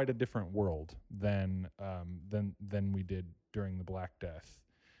in quite a different world than we did during the Black Death.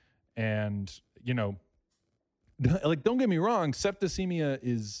 And, like, don't get me wrong, septicemia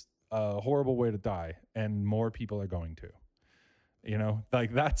is a horrible way to die, and more people are going to.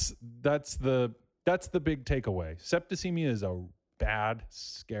 Like that's the big takeaway. Septicemia is a bad,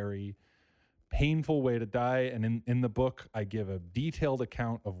 scary, painful way to die, and in the book I give a detailed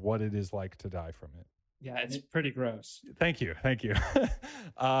account of what it is like to die from it. Yeah, it's pretty gross. Thank you.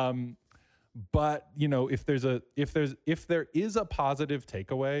 But if there is a positive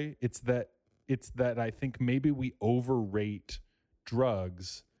takeaway, it's that I think maybe we overrate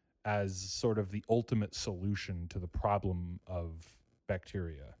drugs as sort of the ultimate solution to the problem of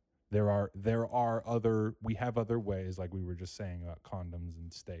bacteria. We have other ways, like we were just saying about condoms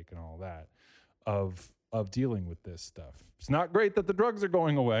and steak and all that, of dealing with this stuff. It's not great that the drugs are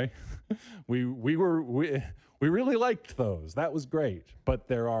going away. we really liked those. That was great. But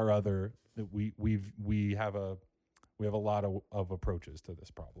there are other that we have a lot of approaches to this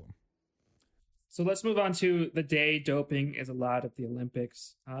problem. So let's move on to the day doping is allowed at the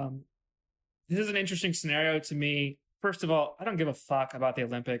Olympics. This is an interesting scenario to me. First of all, I don't give a fuck about the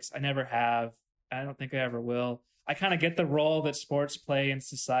Olympics. I never have. I don't think I ever will. I kind of get the role that sports play in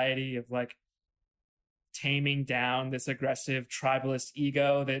society of like taming down this aggressive tribalist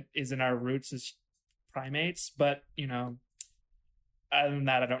ego that is in our roots as primates. But, other than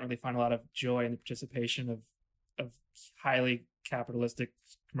that, I don't really find a lot of joy in the participation of highly capitalistic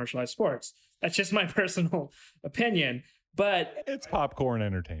commercialized sports. That's just my personal opinion. But it's popcorn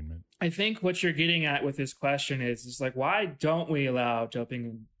entertainment. I think what you're getting at with this question is like, why don't we allow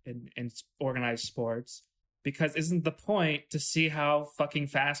doping in organized sports? Because isn't the point to see how fucking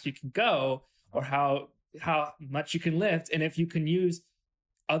fast you can go or how much you can lift? And if you can use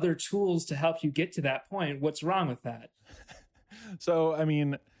other tools to help you get to that point, what's wrong with that? So, I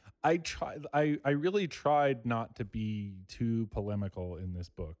mean, I really tried not to be too polemical in this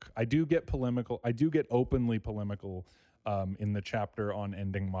book. I do get polemical. I do get openly polemical in the chapter on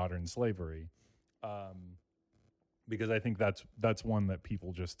ending modern slavery, because I think that's one that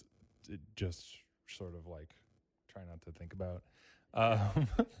people just sort of like try not to think about.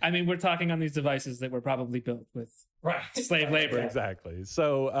 I mean, we're talking on these devices that were probably built with slave labor. Exactly.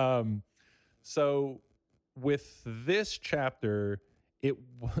 So with this chapter, it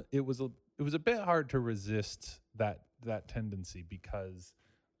was a bit hard to resist that tendency because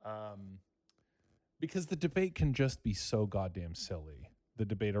the debate can just be so goddamn silly. The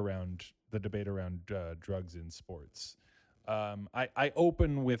debate around drugs in sports, I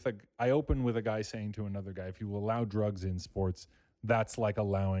open with a guy saying to another guy, if you allow drugs in sports, that's like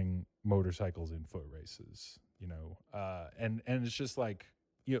allowing motorcycles in foot races, and it's just like,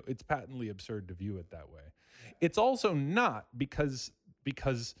 it's patently absurd to view it that way. It's also not because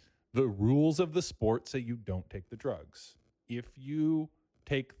the rules of the sport say you don't take the drugs. If you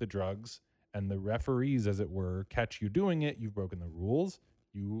take the drugs and the referees, as it were, catch you doing it, you've broken the rules.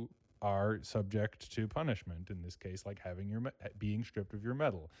 You are subject to punishment, in this case, like being stripped of your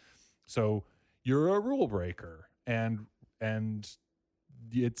medal. So you're a rule breaker, and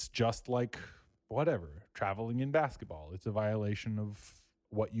it's just like whatever, traveling in basketball. It's a violation of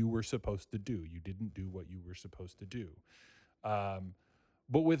what you were supposed to do. You didn't do what you were supposed to do.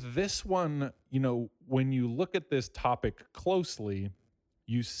 But with this one, when you look at this topic closely,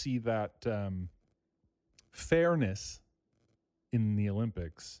 you see that fairness in the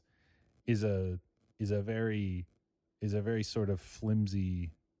Olympics is a very sort of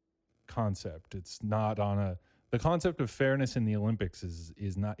flimsy concept. It's not on the concept of fairness in the Olympics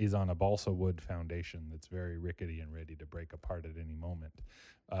is on a balsa wood foundation that's very rickety and ready to break apart at any moment.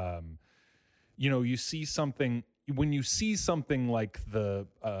 You see something when you see something like the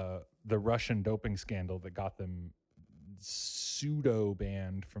Russian doping scandal that got them pseudo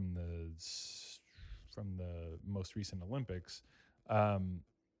banned from the most recent Olympics.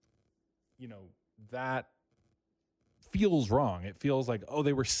 That feels wrong. It feels like,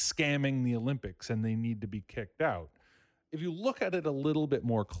 they were scamming the Olympics and they need to be kicked out. If you look at it a little bit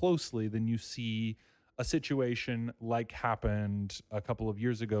more closely, then you see a situation like happened a couple of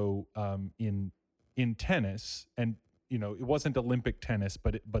years ago in tennis. And, it wasn't Olympic tennis,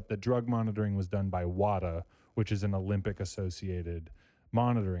 but the drug monitoring was done by WADA, which is an Olympic associated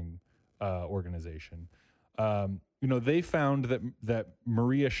monitoring organization. They found that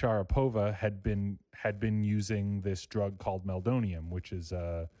Maria Sharapova had been using this drug called meldonium, which is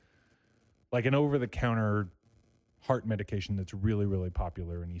like an over-the-counter heart medication that's really, really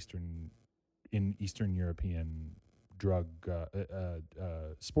popular in Eastern European drug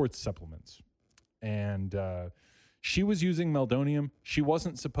sports supplements. And she was using meldonium. She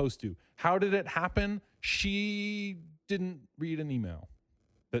wasn't supposed to. How did it happen? She didn't read an email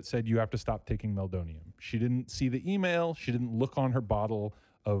that said you have to stop taking meldonium. She didn't see the email. She didn't look on her bottle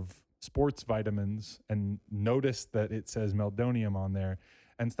of sports vitamins and notice that it says meldonium on there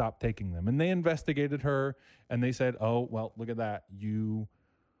and stop taking them. And they investigated her and they said, oh, well, look at that. You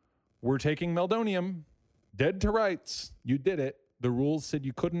were taking meldonium, dead to rights. You did it. The rules said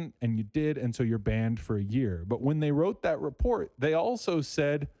you couldn't and you did. And so you're banned for a year. But when they wrote that report, they also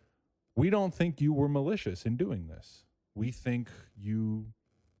said, we don't think you were malicious in doing this. We think you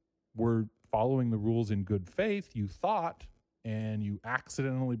were following the rules in good faith, you thought, and you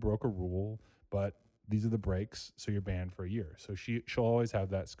accidentally broke a rule, but these are the breaks, so you're banned for a year. So she'll always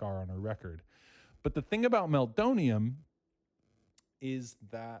have that scar on her record. But the thing about meldonium is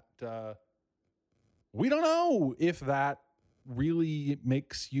that we don't know if that really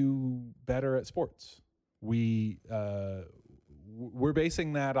makes you better at sports. We're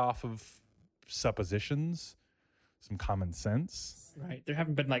basing that off of suppositions, some common sense. Right. There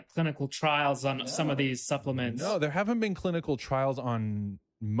haven't been clinical trials on some of these supplements. No, there haven't been clinical trials on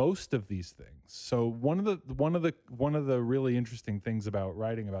most of these things. So one of the really interesting things about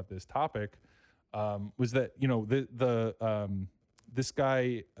writing about this topic was that this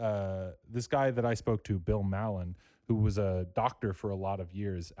guy that I spoke to, Bill Mallon, who was a doctor for a lot of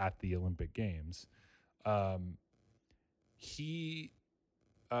years at the Olympic Games, he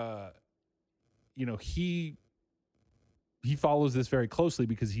follows this very closely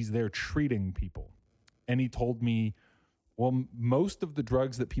because he's there treating people. And he told me, well, most of the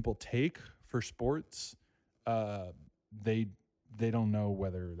drugs that people take for sports, they don't know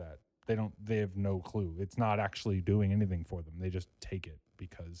whether that they have no clue. It's not actually doing anything for them. They just take it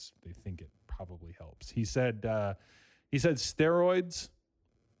because they think it probably helps. He said steroids,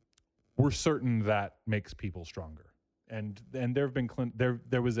 we're certain that makes people stronger. And there have been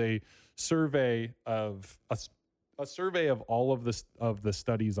there was a survey of a survey of all of the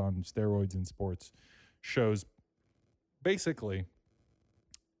studies on steroids in sports shows basically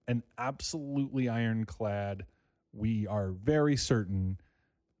an absolutely ironclad, we are very certain,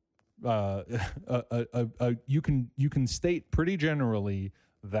 you can state pretty generally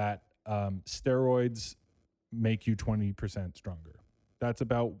that steroids make you 20% stronger. That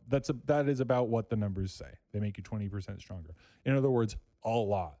is about what the numbers say. They make you 20% stronger. In other words, a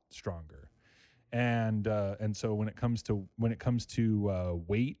lot stronger. And so when it comes to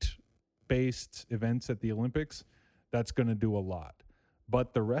weight-based events at the Olympics, that's going to do a lot.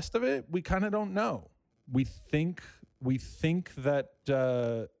 But the rest of it, we kind of don't know. We think we think that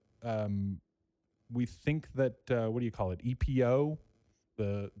what do you call it? EPO,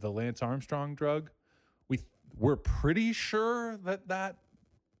 the Lance Armstrong drug. We're pretty sure that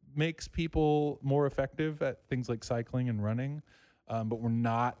makes people more effective at things like cycling and running, but we're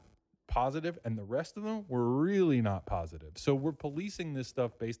not positive. And the rest of them, we're really not positive. So we're policing this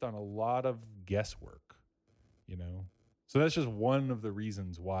stuff based on a lot of guesswork, you know? So that's just one of the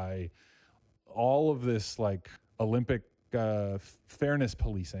reasons why all of this like Olympic fairness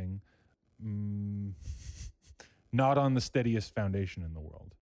policing, not on the steadiest foundation in the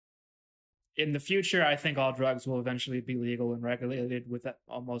world. In the future, I think all drugs will eventually be legal and regulated with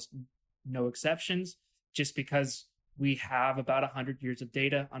almost no exceptions, just because we have about 100 years of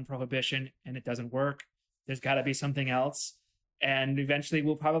data on prohibition and it doesn't work. There's got to be something else. And eventually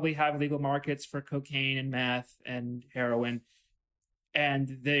we'll probably have legal markets for cocaine and meth and heroin.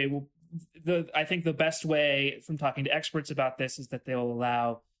 And they will, I think the best way from talking to experts about this is that they will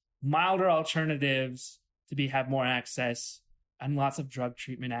allow milder alternatives to have more access and lots of drug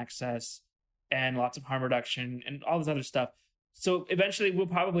treatment access and lots of harm reduction and all this other stuff. So eventually we'll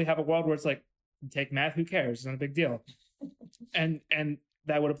probably have a world where it's like, take meth, who cares? It's not a big deal. And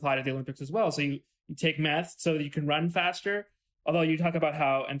that would apply to the Olympics as well. So you take meth so that you can run faster. Although you talk about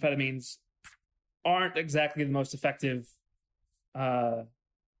how amphetamines aren't exactly the most effective for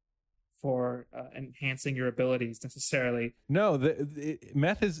enhancing your abilities necessarily. No,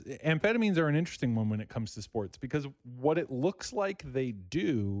 amphetamines are an interesting one when it comes to sports, because what it looks like they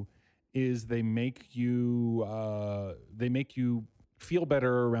do is they make you feel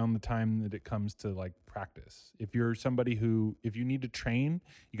better around the time that it comes to like practice. If you're somebody if you need to train,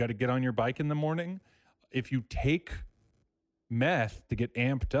 you got to get on your bike in the morning. If you take meth to get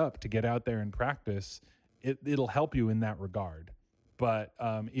amped up to get out there and practice, it'll help you in that regard. But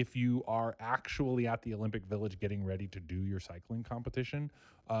if you are actually at the Olympic Village getting ready to do your cycling competition,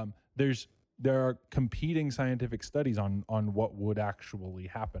 there are competing scientific studies on what would actually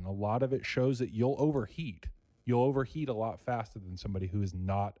happen. A lot of it shows that you'll overheat. You'll overheat a lot faster than somebody who is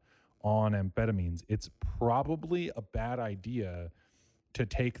not on amphetamines. It's probably a bad idea to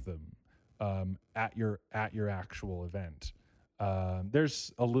take them at your actual event.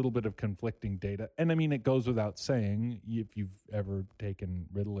 There's a little bit of conflicting data. And I mean, it goes without saying, if you've ever taken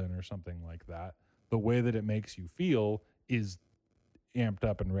Ritalin or something like that, the way that it makes you feel is amped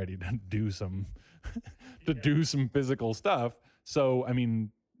up and ready to do some do some physical stuff. So I mean,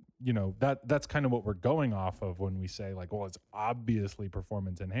 you know, that's kind of what we're going off of when we say like, well, it's obviously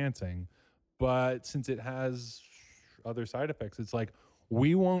performance enhancing, but since it has other side effects, it's like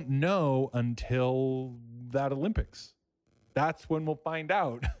we won't know until that Olympics. That's when we'll find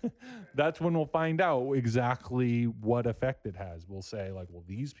out. That's when we'll find out exactly what effect it has. We'll say like, well,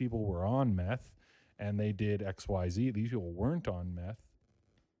 these people were on meth and they did XYZ. These people weren't on meth,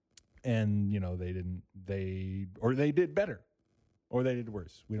 and you know they did better, or they did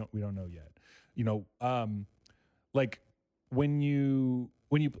worse. We don't know yet. You know, like did you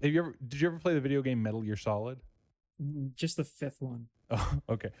ever play the video game Metal Gear Solid? Just the fifth one. Oh,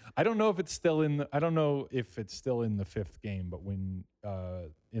 okay. I don't know if it's still in the fifth game, but when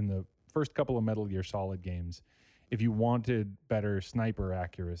in the first couple of Metal Gear Solid games, if you wanted better sniper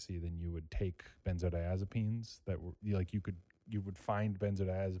accuracy, then you would take benzodiazepines that were like you would find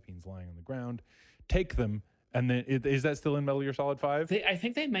benzodiazepines lying on the ground, take them, and then is that still in Metal Gear Solid 5? I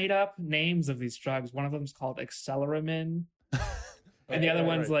think they made up names of these drugs. One of them's called Acceleramin, and the other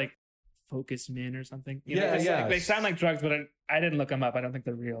one's like Focus Min or something. Yeah. Like, they sound like drugs, but I didn't look them up. I don't think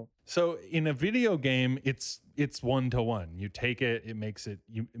they're real. So in a video game, it's 1-to-1. You take it, it makes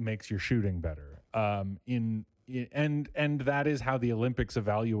your shooting better. And that is how the Olympics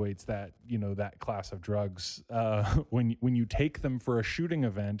evaluates that, you know, that class of drugs. When you take them for a shooting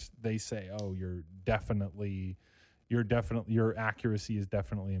event, they say, oh, your accuracy is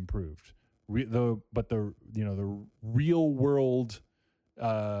definitely improved. But the real world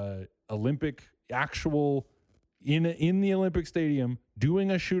Olympic actual in the Olympic Stadium doing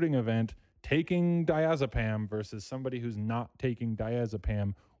a shooting event, taking diazepam versus somebody who's not taking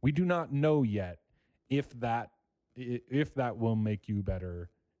diazepam, we do not know yet if that will make you better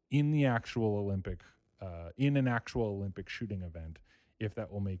in the actual Olympic in an actual Olympic shooting event. If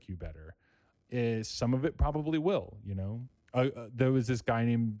that will make you better, some of it probably will. You know, there was this guy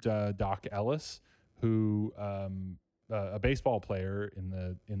named Doc Ellis who. A baseball player in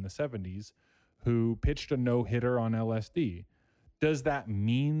the 70s who pitched a no-hitter on LSD. Does that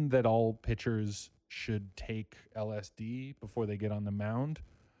mean that all pitchers should take LSD before they get on the mound?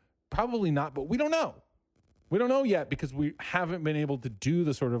 Probably not, but we don't know. We don't know yet because we haven't been able to do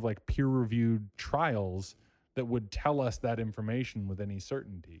the sort of like peer-reviewed trials that would tell us that information with any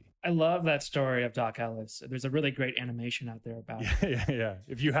certainty. I love that story of Doc Ellis. There's a really great animation out there about it. Yeah.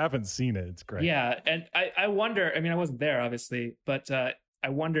 If you haven't seen it, it's great. Yeah, and I wonder. I mean, I wasn't there, obviously, but I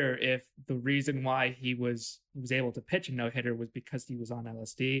wonder if the reason why he was able to pitch a no-hitter was because he was on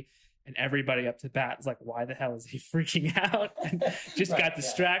LSD, and everybody up to bat was like, "Why the hell is he freaking out?" And just got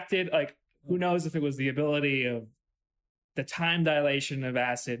distracted. Like, who knows if it was the ability of the time dilation of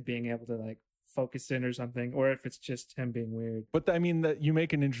acid being able to like focus in or something, or if it's just him being weird. But I mean, that you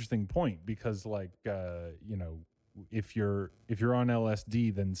make an interesting point, because like if you're on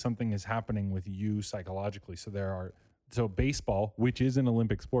LSD, then something is happening with you psychologically. So baseball, which is an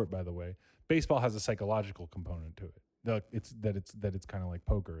Olympic sport, by the way, baseball has a psychological component to it. It's kind of like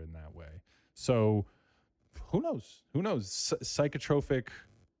poker in that way. So who knows? Psychotropic.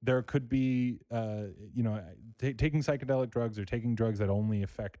 There could be taking psychedelic drugs or taking drugs that only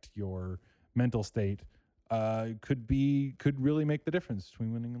affect your mental state could really make the difference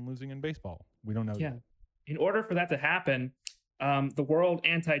between winning and losing in baseball. We don't know. Yeah. In order for that to happen, the World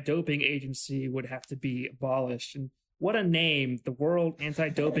Anti-Doping Agency would have to be abolished. And what a name, the World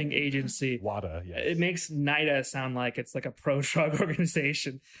Anti-Doping Agency. WADA, yes. It makes NIDA sound like it's like a pro-drug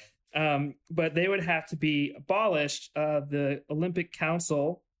organization. But they would have to be abolished. The Olympic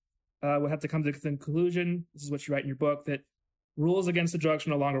Council would have to come to the conclusion, this is what you write in your book, that rules against the drugs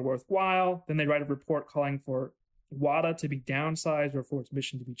are no longer worthwhile. Then they write a report calling for WADA to be downsized or for its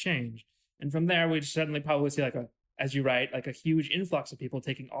mission to be changed. And from there, we'd suddenly probably see as you write, like a huge influx of people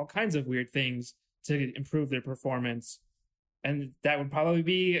taking all kinds of weird things to improve their performance. And that would probably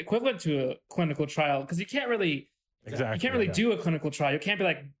be equivalent to a clinical trial, because you can't really do a clinical trial. You can't be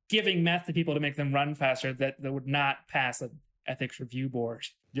like giving meth to people to make them run faster. That would not pass an ethics review board.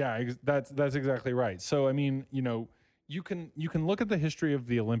 Yeah, that's exactly right. So I mean, you can look at the history of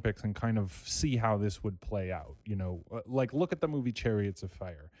the Olympics and kind of see how this would play out. Like look at the movie Chariots of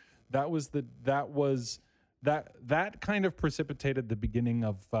Fire. That kind of precipitated the beginning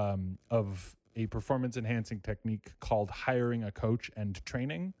of a performance enhancing technique called hiring a coach and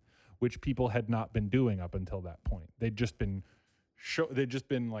training, which people had not been doing up until that point. They'd just been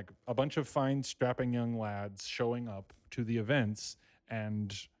like a bunch of fine, strapping young lads showing up to the events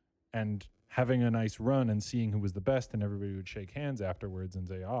and having a nice run and seeing who was the best, and everybody would shake hands afterwards and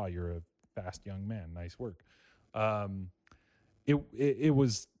say, "Oh, you're a fast young man. Nice work." It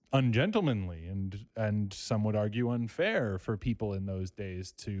was ungentlemanly and some would argue unfair for people in those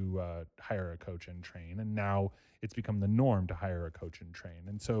days to hire a coach and train, and now it's become the norm to hire a coach and train.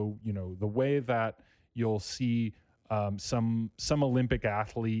 And so the way that you'll see some Olympic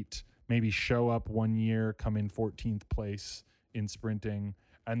athlete maybe show up one year, come in 14th place in sprinting,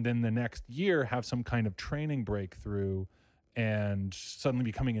 and then the next year have some kind of training breakthrough and suddenly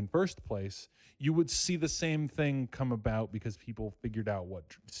becoming in first place, you would see the same thing come about because people figured out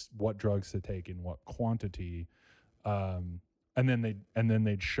what drugs to take in what quantity, and then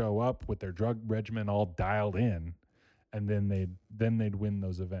they'd show up with their drug regimen all dialed in, and then they'd win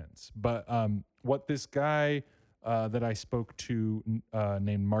those events. But what this guy that I spoke to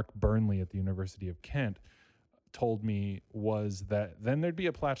named Mark Burnley at the University of Kent told me was that then there'd be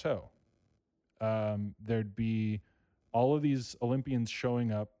a plateau. There'd be all of these Olympians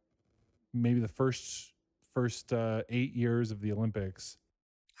showing up, maybe the first 8 years of the Olympics,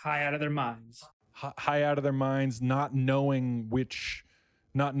 high out of their minds, not knowing which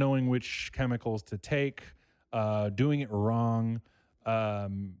chemicals to take, doing it wrong,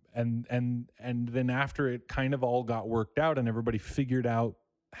 and then after it kind of all got worked out and everybody figured out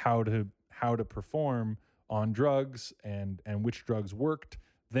how to perform on drugs and which drugs worked,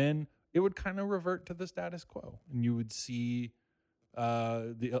 then it would kind of revert to the status quo, and you would see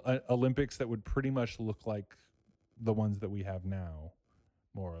the Olympics that would pretty much look like the ones that we have now,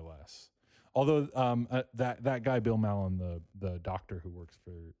 more or less. Although that guy Bill Mallon, the doctor who worked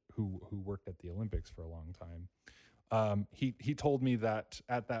at the Olympics for a long time, he told me that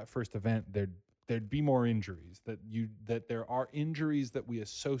at that first event there'd be more injuries, that there are injuries that we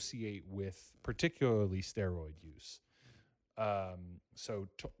associate with particularly steroid use. So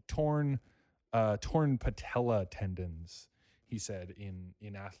torn patella tendons, he said, in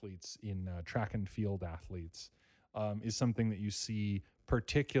athletes, in track and field athletes, is something that you see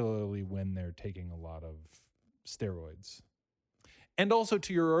particularly when they're taking a lot of steroids. And also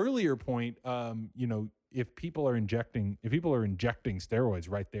to your earlier point, if people are injecting steroids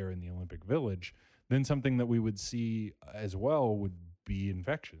right there in the Olympic Village, then something that we would see as well would be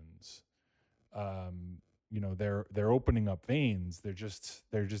infections. They're opening up veins. They're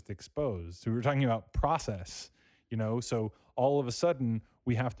just exposed. So we were talking about process, so all of a sudden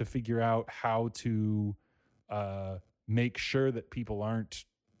we have to figure out how to make sure that people aren't,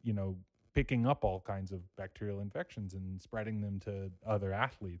 picking up all kinds of bacterial infections and spreading them to other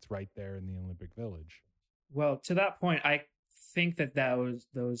athletes right there in the Olympic Village. Well, to that point, I think that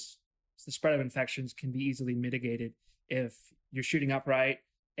the spread of infections can be easily mitigated if you're shooting upright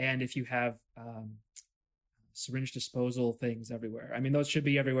and if you have syringe disposal things everywhere. I mean, those should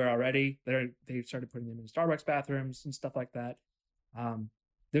be everywhere already. They started putting them in Starbucks bathrooms and stuff like that.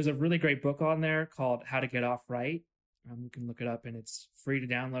 There's a really great book on there called How to Get Off Right. You can look it up, and it's free to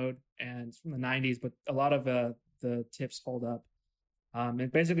download, and it's from the 90s, but a lot of the tips hold up.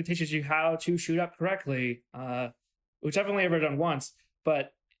 It basically teaches you how to shoot up correctly, which I've only ever done once,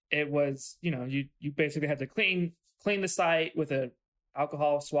 but it was, you basically had to clean the site with a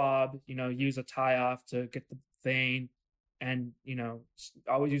alcohol swab, use a tie off to get the vein, and,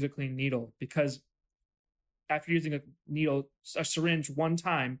 always use a clean needle, because after using a syringe one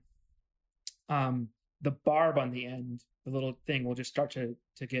time, the barb on the end, the little thing, will just start to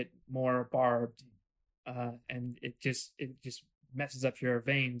get more barbed, and it just messes up your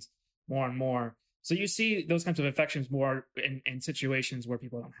veins more and more. So you see those kinds of infections more in situations where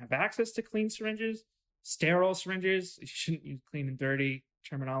people don't have access to clean syringes, sterile syringes. You shouldn't use clean and dirty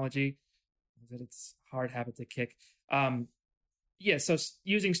terminology, that it's a hard habit to kick. So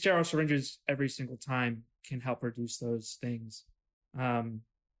using sterile syringes every single time can help reduce those things.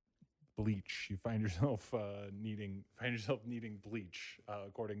 Bleach. You find yourself needing bleach,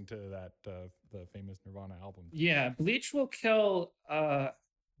 according to that the famous Nirvana album. Yeah, bleach will kill. I'm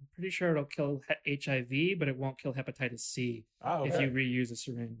pretty sure it'll kill HIV, but it won't kill hepatitis C if you reuse a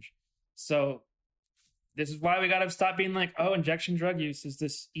syringe. So this is why we got to stop being like, oh, injection drug use is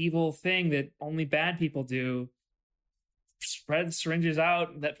this evil thing that only bad people do. Spread syringes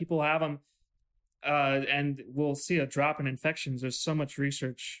out, let people have them, and we'll see a drop in infections. There's so much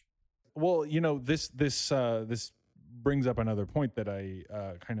research. Well, this brings up another point that I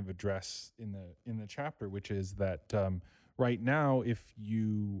kind of address in the chapter, which is that right now, if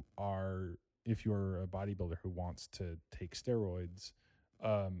you're a bodybuilder who wants to take steroids,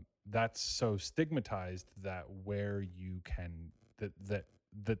 that's so stigmatized that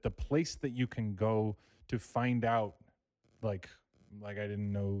that the place that you can go to find out, like I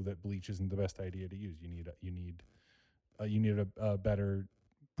didn't know that bleach isn't the best idea to use. You need a better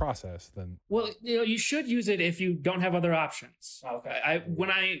process than. Well, you should use it if you don't have other options. Okay.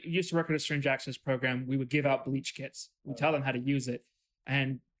 When I used to work at a syringe access program, we would give out bleach kits. We tell them how to use it,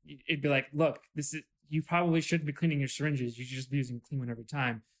 and it'd be like, look, you probably shouldn't be cleaning your syringes. You should just be using clean one every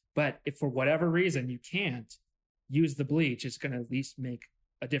time. But if for whatever reason you can't use the bleach, it's going to at least make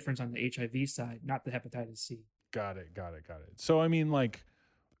a difference on the HIV side, not the hepatitis C. Got it. So I mean,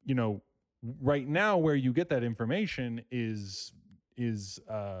 right now where you get that information is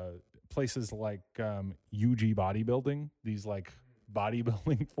places like UG Bodybuilding, these like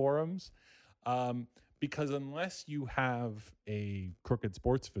bodybuilding forums, because unless you have a Crooked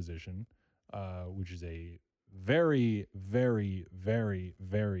Sports Physician, which is a very, very, very,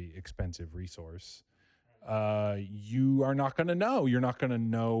 very expensive resource, you are not going to know. You're not going to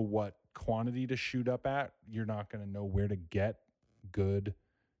know what quantity to shoot up at. You're not going to know where to get good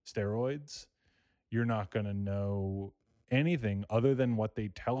steroids. You're not going to know anything other than what they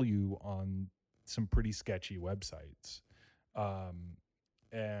tell you on some pretty sketchy websites.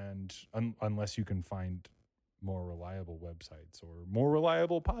 And unless you can find more reliable websites or more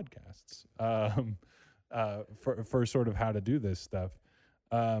reliable podcasts for sort of how to do this stuff.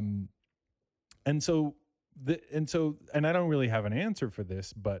 And I don't really have an answer for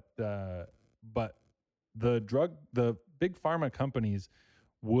this, but the big pharma companies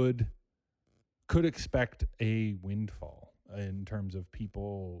could expect a windfall in terms of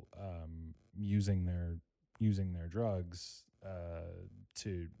people using their drugs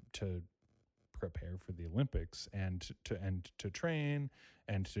to prepare for the Olympics and to train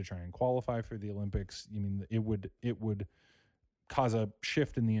and to try and qualify for the Olympics. I mean, it would cause a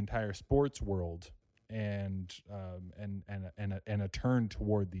shift in the entire sports world and a turn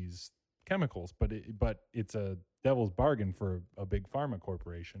toward these chemicals, but it's a devil's bargain for a big pharma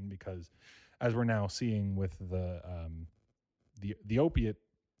corporation, because as we're now seeing with the opiate,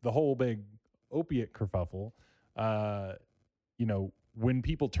 the whole big opiate kerfuffle, when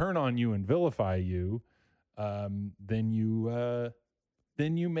people turn on you and vilify you, then you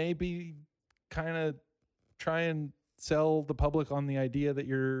maybe kind of try and sell the public on the idea that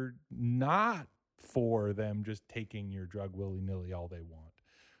you're not for them just taking your drug willy-nilly all they want,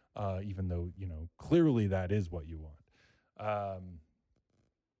 even though clearly that is what you want.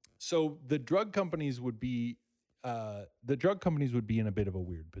 So the drug companies would be in a bit of a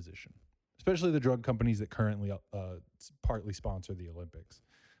weird position. especially the drug companies that currently partly sponsor the Olympics.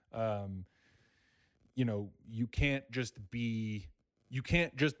 You can't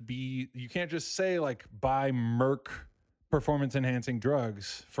just say like buy Merck performance enhancing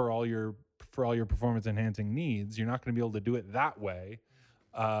drugs for all your performance enhancing needs. You're not going to be able to do it that way.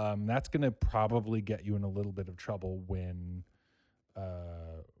 That's going to probably get you in a little bit of trouble when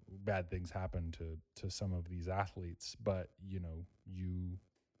bad things happen to some of these athletes. But you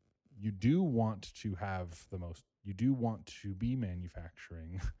do want to have you do want to be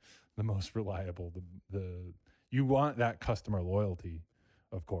manufacturing the most reliable, you want that customer loyalty,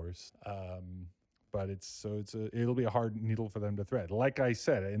 of course. But it'll be a hard needle for them to thread. Like I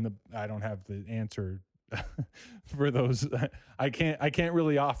said, I don't have the answer for those. I can't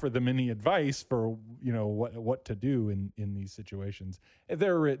really offer them any advice for what to do in these situations.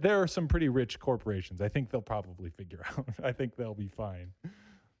 There are some pretty rich corporations. I think they'll probably figure out. I think they'll be fine.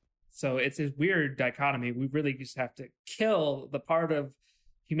 So it's a weird dichotomy. We really just have to kill the part of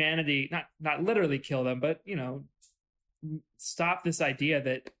humanity, not literally kill them, but stop this idea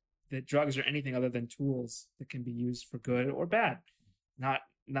that drugs are anything other than tools that can be used for good or bad. Not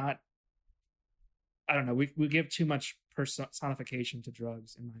I don't know. We give too much personification to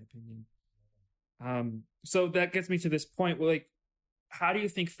drugs, in my opinion. So that gets me to this point where, like, how do you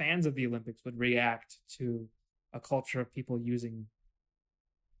think fans of the Olympics would react to a culture of people using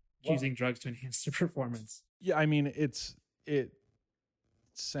drugs to enhance their performance? Yeah, I mean, it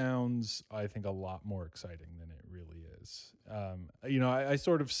sounds, I think, a lot more exciting than it really is. I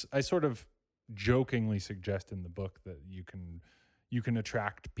sort of jokingly suggest in the book that you can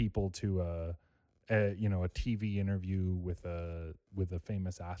attract people to a TV interview with a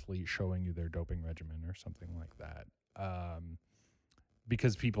famous athlete showing you their doping regimen or something like that.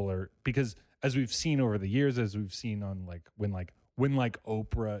 Because as we've seen over the years, as we've seen on when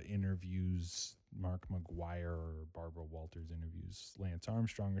Oprah interviews Mark McGuire or Barbara Walters interviews Lance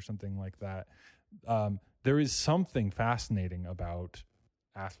Armstrong or something like that, there is something fascinating about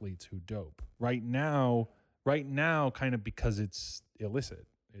athletes who dope. Right now, kind of because it's illicit.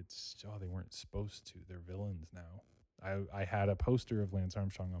 It's, they weren't supposed to. They're villains now. I had a poster of Lance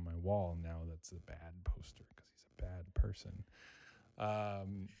Armstrong on my wall. Now that's a bad poster because he's a bad person.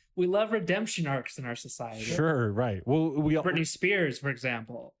 We love redemption arcs in our society. Sure, right. Well, Britney Spears, for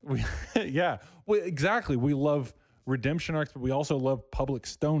example. Yeah, well, exactly. We love redemption arcs, but we also love public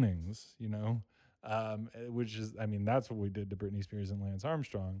stonings. Which is, I mean, that's what we did to Britney Spears and Lance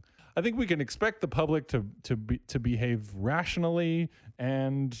Armstrong. I think we can expect the public to behave rationally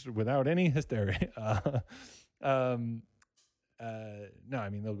and without any hysteria. No, I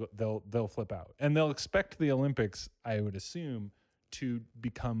mean they'll flip out, and they'll expect the Olympics, I would assume, to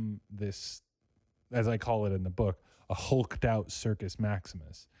become this, as I call it in the book, a hulked out Circus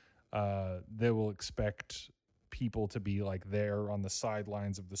Maximus. They will expect people to be like there on the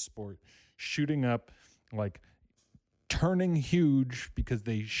sidelines of the sport, shooting up, like turning huge because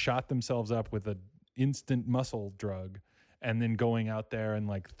they shot themselves up with an instant muscle drug, and then going out there and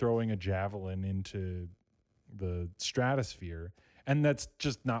like throwing a javelin into the stratosphere. And that's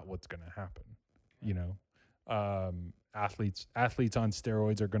just not what's going to happen. Athletes on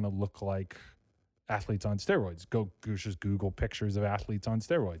steroids are going to look like athletes on steroids. Go just Google pictures of athletes on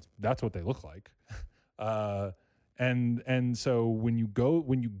steroids. That's what they look like. And so when you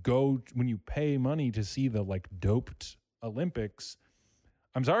pay money to see the like doped Olympics,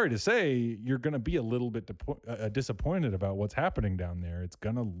 I'm sorry to say you're going to be a little bit disappointed about what's happening down there. It's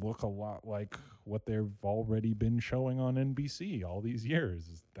going to look a lot like what they've already been showing on NBC all these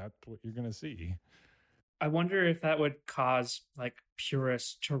years. That's what you're going to see. I wonder if that would cause like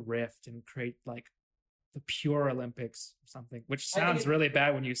purists to rift and create like the pure Olympics or something, which sounds really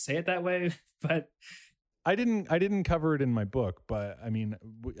bad when you say it that way, but I didn't cover it in my book, but I mean,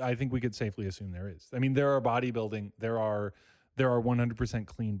 I think we could safely assume there is. I mean, there are 100%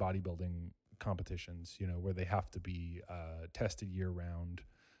 clean bodybuilding competitions, where they have to be tested year round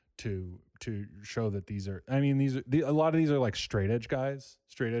to show that these are. I mean, a lot of these are like straight edge guys,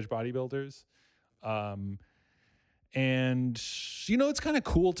 straight edge bodybuilders, and it's kind of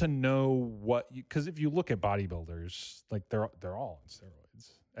cool to know because if you look at bodybuilders, like they're all on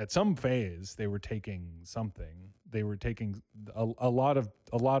steroids. At some phase, they were taking something. They were taking a lot of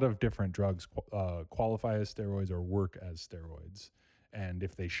different drugs qualify as steroids or work as steroids. And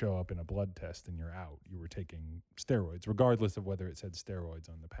if they show up in a blood test and you're out, you were taking steroids, regardless of whether it said steroids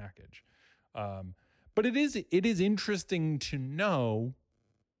on the package. But it is interesting to know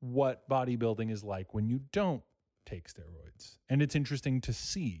what bodybuilding is like when you don't take steroids, and it's interesting to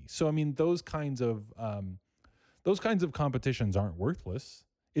see. So I mean, those kinds of competitions aren't worthless.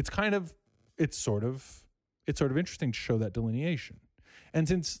 It's kind of it's sort of interesting to show that delineation. And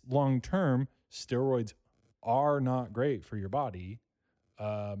since long term steroids are not great for your body,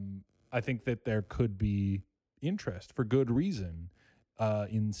 I think that there could be interest for good reason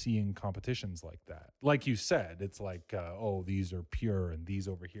in seeing competitions like that. Like you said, it's like, these are pure and these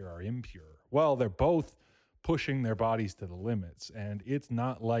over here are impure. Well, they're both pushing their bodies to the limits, and it's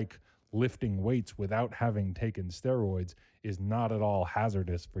not like lifting weights without having taken steroids is not at all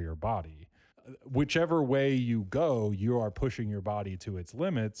hazardous for your body. Whichever way you go, you are pushing your body to its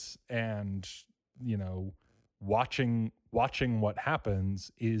limits, and watching what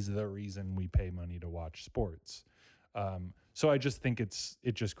happens is the reason we pay money to watch sports. So I just think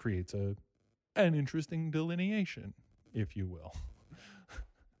it just creates an interesting delineation, if you will.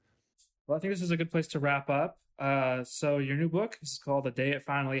 Well, I think this is a good place to wrap up. So your new book is called The Day It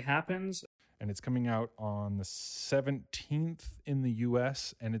Finally Happens. And it's coming out on the 17th in the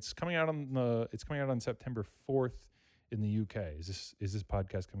US, and it's coming out on September 4th in the UK. Is this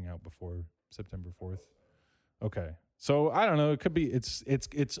podcast coming out before September 4th? Okay. So I don't know. It could be.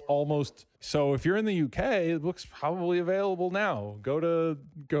 It's almost. So if you're in the UK, the book's probably available now. Go to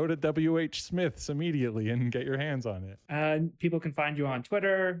WH Smith's immediately and get your hands on it. And people can find you on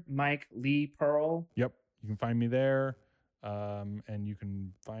Twitter, Mike Lee Pearl. Yep, you can find me there, and you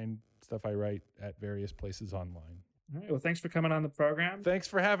can find stuff I write at various places online. All right. Well, thanks for coming on the program. Thanks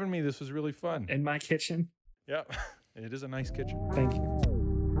for having me. This was really fun. In my kitchen. Yep, it is a nice kitchen. Thank you.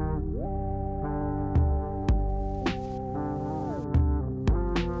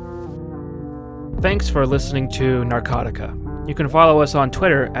 Thanks for listening to Narcotica. You can follow us on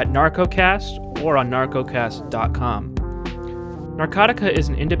Twitter at NarcoCast or on narcocast.com. Narcotica is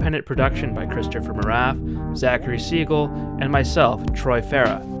an independent production by Christopher Maraff, Zachary Siegel, and myself, Troy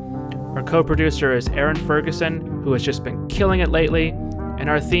Farah. Our co-producer is Aaron Ferguson, who has just been killing it lately, and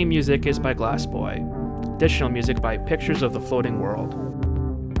our theme music is by Glassboy. Additional music by Pictures of the Floating World.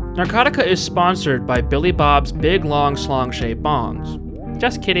 Narcotica is sponsored by Billy Bob's Big Long Slong-Shaped Bongs.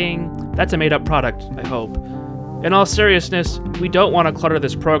 Just kidding. That's a made-up product, I hope. In all seriousness, we don't want to clutter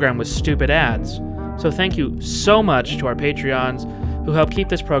this program with stupid ads. So thank you so much to our Patreons who help keep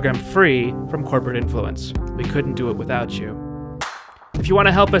this program free from corporate influence. We couldn't do it without you. If you want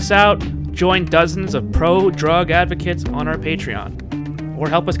to help us out, join dozens of pro-drug advocates on our Patreon. Or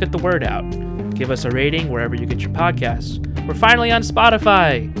help us get the word out. Give us a rating wherever you get your podcasts. We're finally on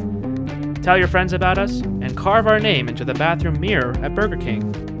Spotify. Tell your friends about us, and carve our name into the bathroom mirror at Burger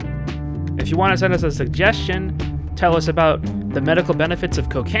King. If you want to send us a suggestion, tell us about the medical benefits of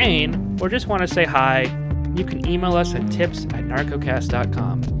cocaine, or just want to say hi, you can email us at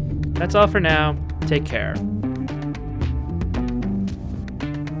tips@narcocast.com. That's all for now. Take care.